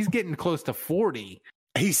getting close to 40.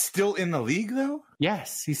 He's still in the league, though?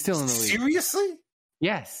 Yes, he's still in the league. Seriously?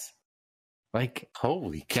 Yes.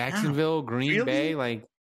 Holy Jacksonville, cow. Green Bay,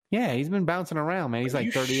 yeah, he's been bouncing around, man. He's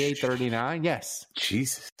 38, 39. Yes.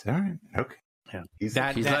 Jesus. All right. Okay. Yeah. He's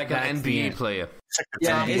like an NBA player.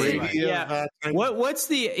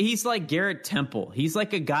 He's like Garrett Temple. He's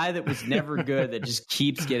like a guy that was never good that just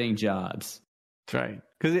keeps getting jobs. That's right.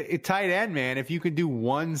 Because tight end, man, if you can do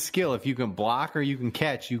one skill, if you can block or you can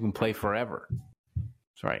catch, you can play forever.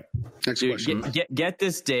 That's right. Next question. Get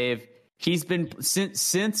this, Dave. He's been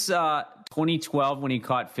since 2012 when he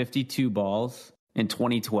caught 52 balls in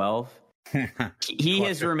 2012. he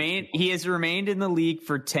has remained in the league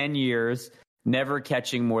for 10 years. Never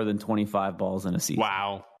catching more than 25 balls in a season.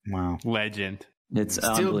 Wow. Legend. It's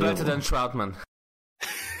still better than Troutman.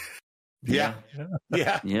 Yeah.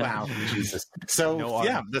 Wow. Jesus. So,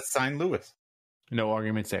 let's sign Lewis. No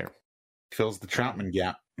arguments there. Fills the Troutman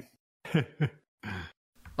gap.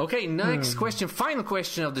 Okay, next question, final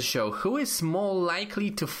question of the show. Who is more likely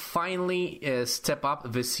to finally step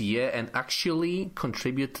up this year and actually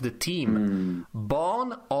contribute to the team?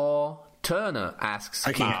 Bond or Turner, asks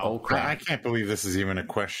I can't believe this is even a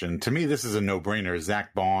question. To me, this is a no-brainer.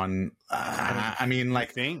 Zach Bond.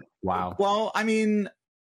 Wow. Well, I mean,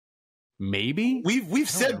 maybe we've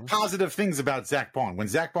said positive things about Zach Bond. When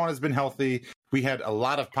Zach Bond has been healthy, we had a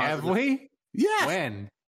lot of positive. Have we? Yeah.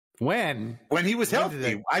 When he was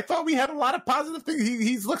healthy, I thought we had a lot of positive things.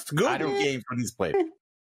 He's looked good in games when he's played.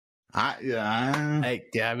 I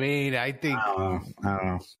think I don't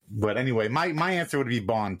know. But anyway, my answer would be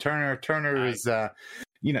Bond. Turner is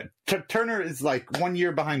Turner is like 1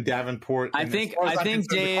 year behind Davenport. I think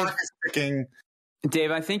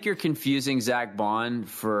Dave, I think you're confusing Zach Bond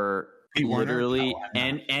for literally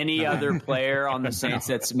any other player on the Saints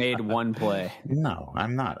that's made one play. No,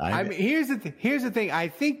 I'm not. I mean, here's the thing. I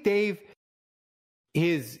think Dave,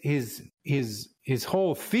 his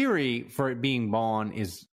whole theory for it being Bond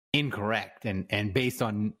is incorrect and based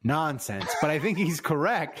on nonsense. But I think he's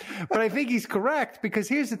correct. Because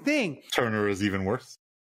here's the thing. Turner is even worse.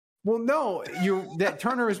 Well, no, that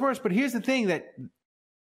Turner is worse. But here's the thing that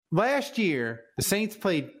last year the Saints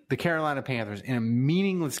played the Carolina Panthers in a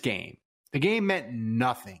meaningless game. The game meant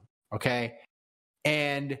nothing. Okay,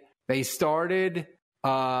 and they started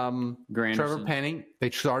Trevor Penning.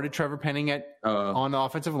 They started Trevor Penning on the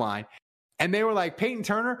offensive line, and they were like, Peyton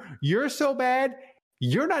Turner, you're so bad.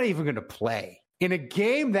 You're not even going to play in a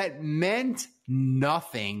game that meant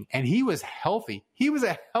nothing. And he was healthy. He was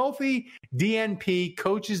a healthy DNP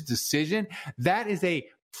coach's decision. That is a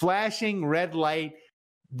flashing red light,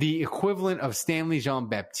 the equivalent of Stanley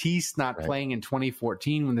Jean-Baptiste not playing in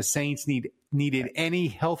 2014 when the Saints needed any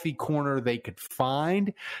healthy corner they could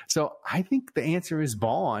find. So I think the answer is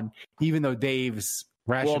Bond, even though Dave's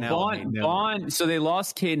rationale. Well, Bond. So they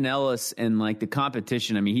lost Caden Ellis in like the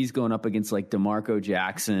competition. I mean, he's going up against like DeMarco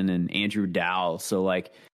Jackson and Andrew Dowell. So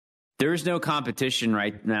like, there's no competition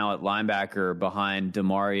right now at linebacker behind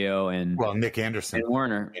DeMario and Nick Anderson and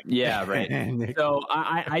Warner. Yeah, right. So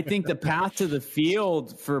I think the path to the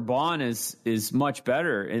field for Bond is much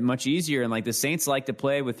better and much easier. And like the Saints like to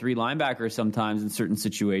play with three linebackers sometimes in certain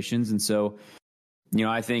situations. And so,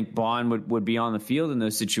 I think Bond would be on the field in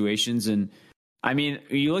those situations. And I mean,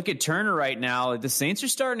 you look at Turner right now, the Saints are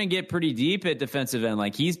starting to get pretty deep at defensive end.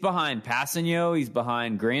 Like he's behind Passanio, he's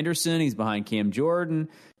behind Granderson, he's behind Cam Jordan.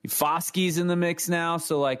 Foskey's in the mix now.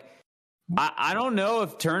 So like, I don't know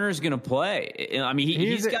if Turner's going to play. I mean,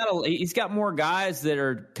 he's got more guys that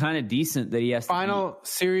are kind of decent that he has to Final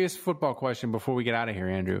serious football question before we get out of here,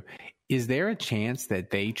 Andrew. Is there a chance that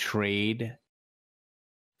they trade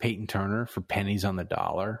Peyton Turner for pennies on the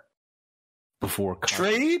dollar before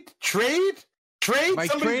trade? Like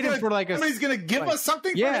trade him for like somebody's going to give us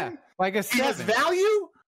something. Yeah, for him? like a 7. He has value.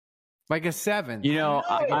 Like a 7.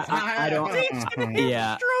 I don't.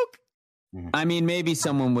 Yeah. I mean, maybe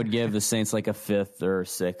someone would give the Saints like a 5th or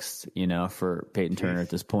 6th, for Peyton Turner at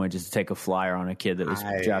this point, just to take a flyer on a kid that was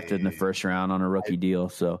drafted in the first round on a rookie deal.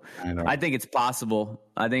 So I think it's possible.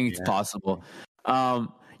 I got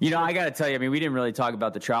to tell you, I mean, we didn't really talk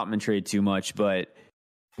about the Troutman trade too much, but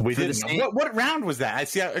we didn't. What round was that? I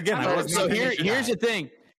see. Again, here's the thing.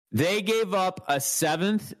 They gave up a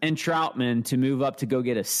 7th and Troutman to move up to go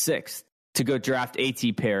get a 6th to go draft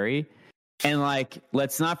A.T. Perry. And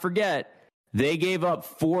let's not forget, they gave up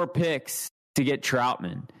 4 picks to get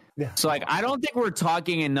Troutman. Yeah. So I don't think we're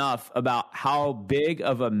talking enough about how big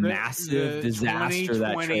of a massive disaster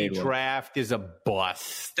that trade was. 2020 draft is a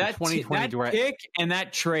bust. That 2020 pick and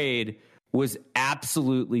that trade was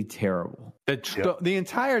absolutely terrible. The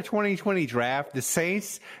entire 2020 draft, the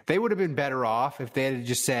Saints, they would have been better off if they had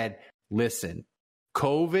just said, listen,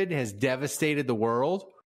 COVID has devastated the world.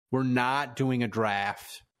 We're not doing a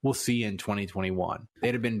draft. We'll see you in 2021.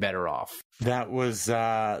 They'd have been better off. That was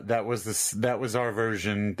our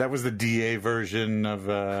version. That was the DA version of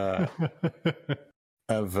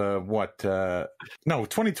what? No,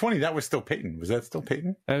 2020. That was still Peyton. Was that still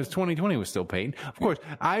Peyton? That was 2020. Was still Peyton. Of course,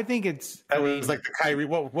 I think it's. That was like the Kyrie.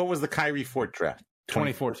 What was the Kyrie Fort draft?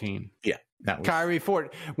 2014. Yeah, that was Kyrie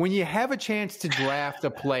Fort. When you have a chance to draft a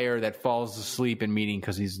player that falls asleep in meeting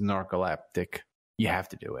because he's narcoleptic, you have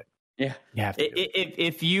to do it. Yeah, you have to.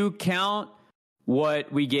 If you count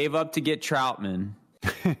what we gave up to get Troutman,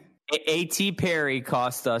 A.T. Perry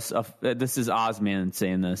cost us. This is Osman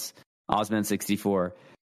saying this. Osman 64.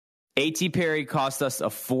 A.T. Perry cost us a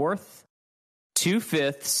 4th, 2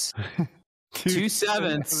 5ths, 2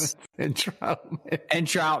 7ths, and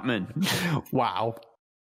Troutman. Wow.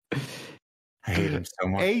 I hate him so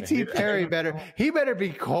much. A.T. Perry better be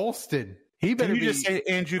Colston. He better Can you just say,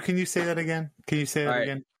 Andrew? Can you say that again? Can you say that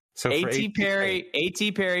again? So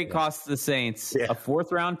A.T. Perry cost the Saints a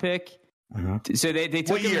 4th round pick. So they took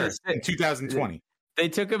what him year? In 2020. They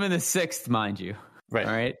took him in the 6th, mind you. Right.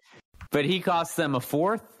 All right. But he cost them a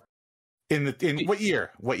 4th. In what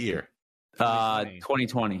year? What year?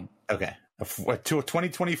 2020. Okay. A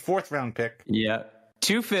 2020 4th round pick. Yeah.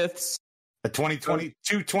 2 5ths. A 2020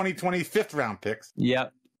 5th round picks.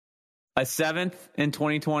 Yep. A 7th in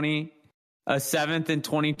 2020. A 7th in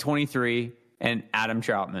 2023. And Adam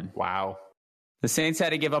Troutman. Wow. The Saints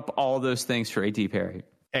had to give up all those things for A.T. Perry.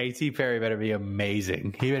 A.T. Perry better be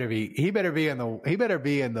amazing. He better be in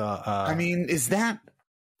the I mean, is that,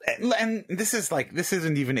 and this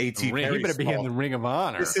isn't even A.T. Perry's fault. He better be in the Ring of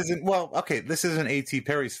Honor. This isn't A.T.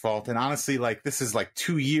 Perry's fault. And honestly, this is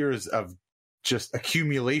 2 years of just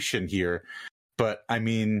accumulation here. But I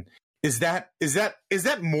mean, is that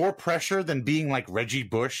more pressure than being like Reggie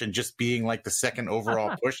Bush and just being like the second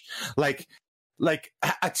overall push? Like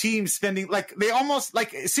a team spending they almost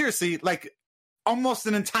seriously almost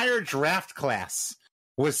an entire draft class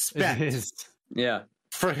was spent. Yeah.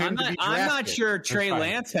 For him to be drafted. I'm not sure Trey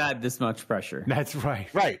Lance had this much pressure. That's right.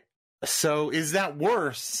 Right. So is that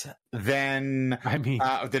worse than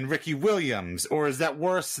Ricky Williams, or is that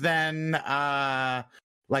worse than I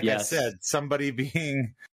said, somebody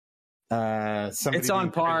being it's on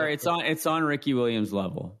par. It's on Ricky Williams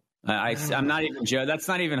level. I'm not even joking. That's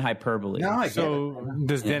not even hyperbole. No,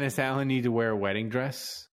 does Dennis Allen need to wear a wedding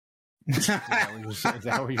dress? Is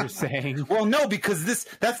that what you're saying? Well, no, because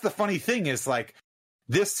that's the funny thing is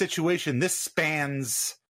this situation, this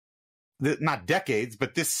spans not decades,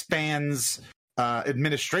 but this spans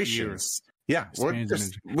administrations. Years. Yeah.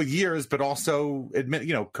 With years, but also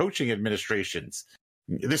coaching administrations.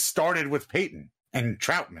 This started with Peyton and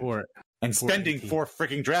Troutman and spending 4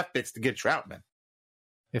 freaking draft picks to get Troutman.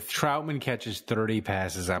 If Troutman catches 30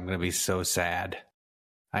 passes, I'm going to be so sad.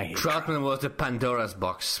 I hate Troutman was the Pandora's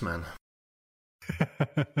box, man.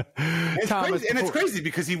 It's crazy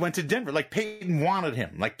because he went to Denver. Peyton wanted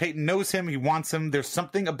him. Peyton knows him. He wants him. There's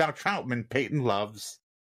something about Troutman Peyton loves.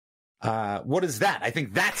 What is that? I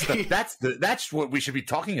think that's what we should be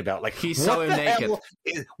talking about. He's so naked.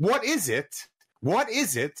 What is it? What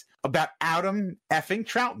is it about Adam effing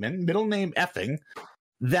Troutman, middle name effing,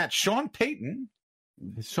 that Sean Payton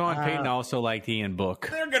also liked Ian Book.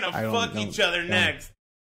 They're gonna fuck each other next.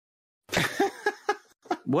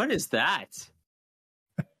 What is that?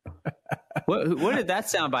 Where did that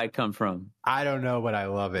soundbite come from? I don't know, but I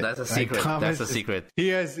love it. That's a secret. That's a secret. He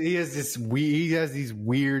has these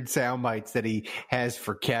weird sound bites that he has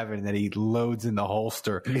for Kevin that he loads in the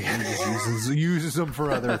holster and he just uses them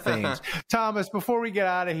for other things. Thomas, before we get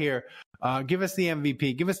out of here, give us the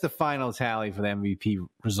MVP. Give us the final tally for the MVP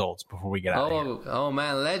results before we get out of here. Oh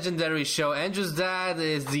man, legendary show. Andrew's dad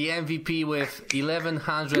is the MVP with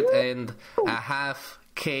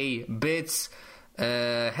 1,100.5K bits.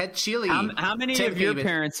 Head Chili. How many of your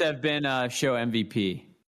parents have been show MVP?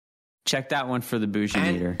 Check that one for the bougie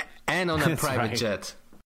meter. And on a private jet.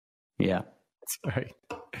 Yeah. That's right.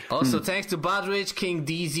 Also, thanks to Budrich, King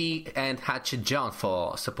DZ, and Hatchet John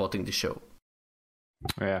for supporting the show.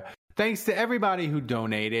 Yeah. Thanks to everybody who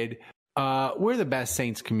donated. We're the best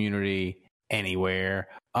Saints community anywhere.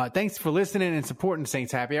 Thanks for listening and supporting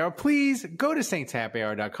Saints Happy Hour. Please go to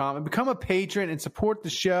saintshappyhour.com and become a patron and support the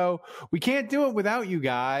show. We can't do it without you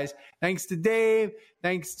guys. Thanks to Dave.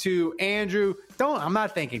 Thanks to Andrew. I'm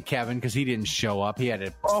not thanking Kevin because he didn't show up. He had to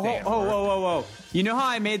stay at work. Whoa. You know how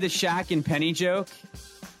I made the Shaq and Penny joke?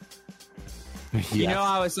 Yes. You know,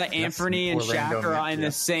 I was like Anthony and Shaq are in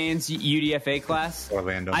the Saints UDFA class.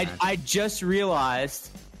 Orlando. I just realized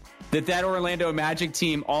that Orlando Magic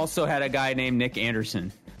team also had a guy named Nick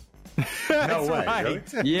Anderson. No way.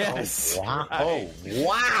 Right. Really? Yes. Oh,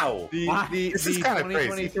 wow. This is kind of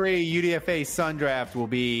 2023 UDFA Sun Draft will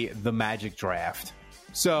be the Magic Draft.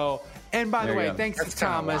 So, and by the way, thanks to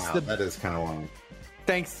Thomas. That is kind of wild.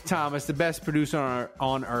 Thanks to Thomas, the best producer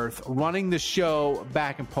on earth, running the show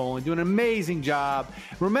back in Poland, doing an amazing job.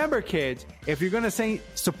 Remember, kids, if you're going to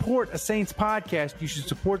support a Saints podcast, you should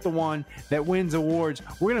support the one that wins awards.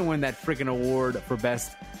 We're going to win that freaking award for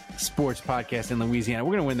best sports podcast in Louisiana.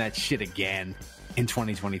 We're going to win that shit again in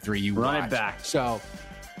 2023. You run it back. So,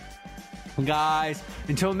 guys,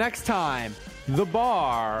 until next time, the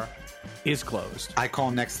bar is closed. I call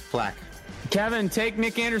next plaque. Kevin, take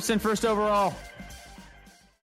Nick Anderson first overall.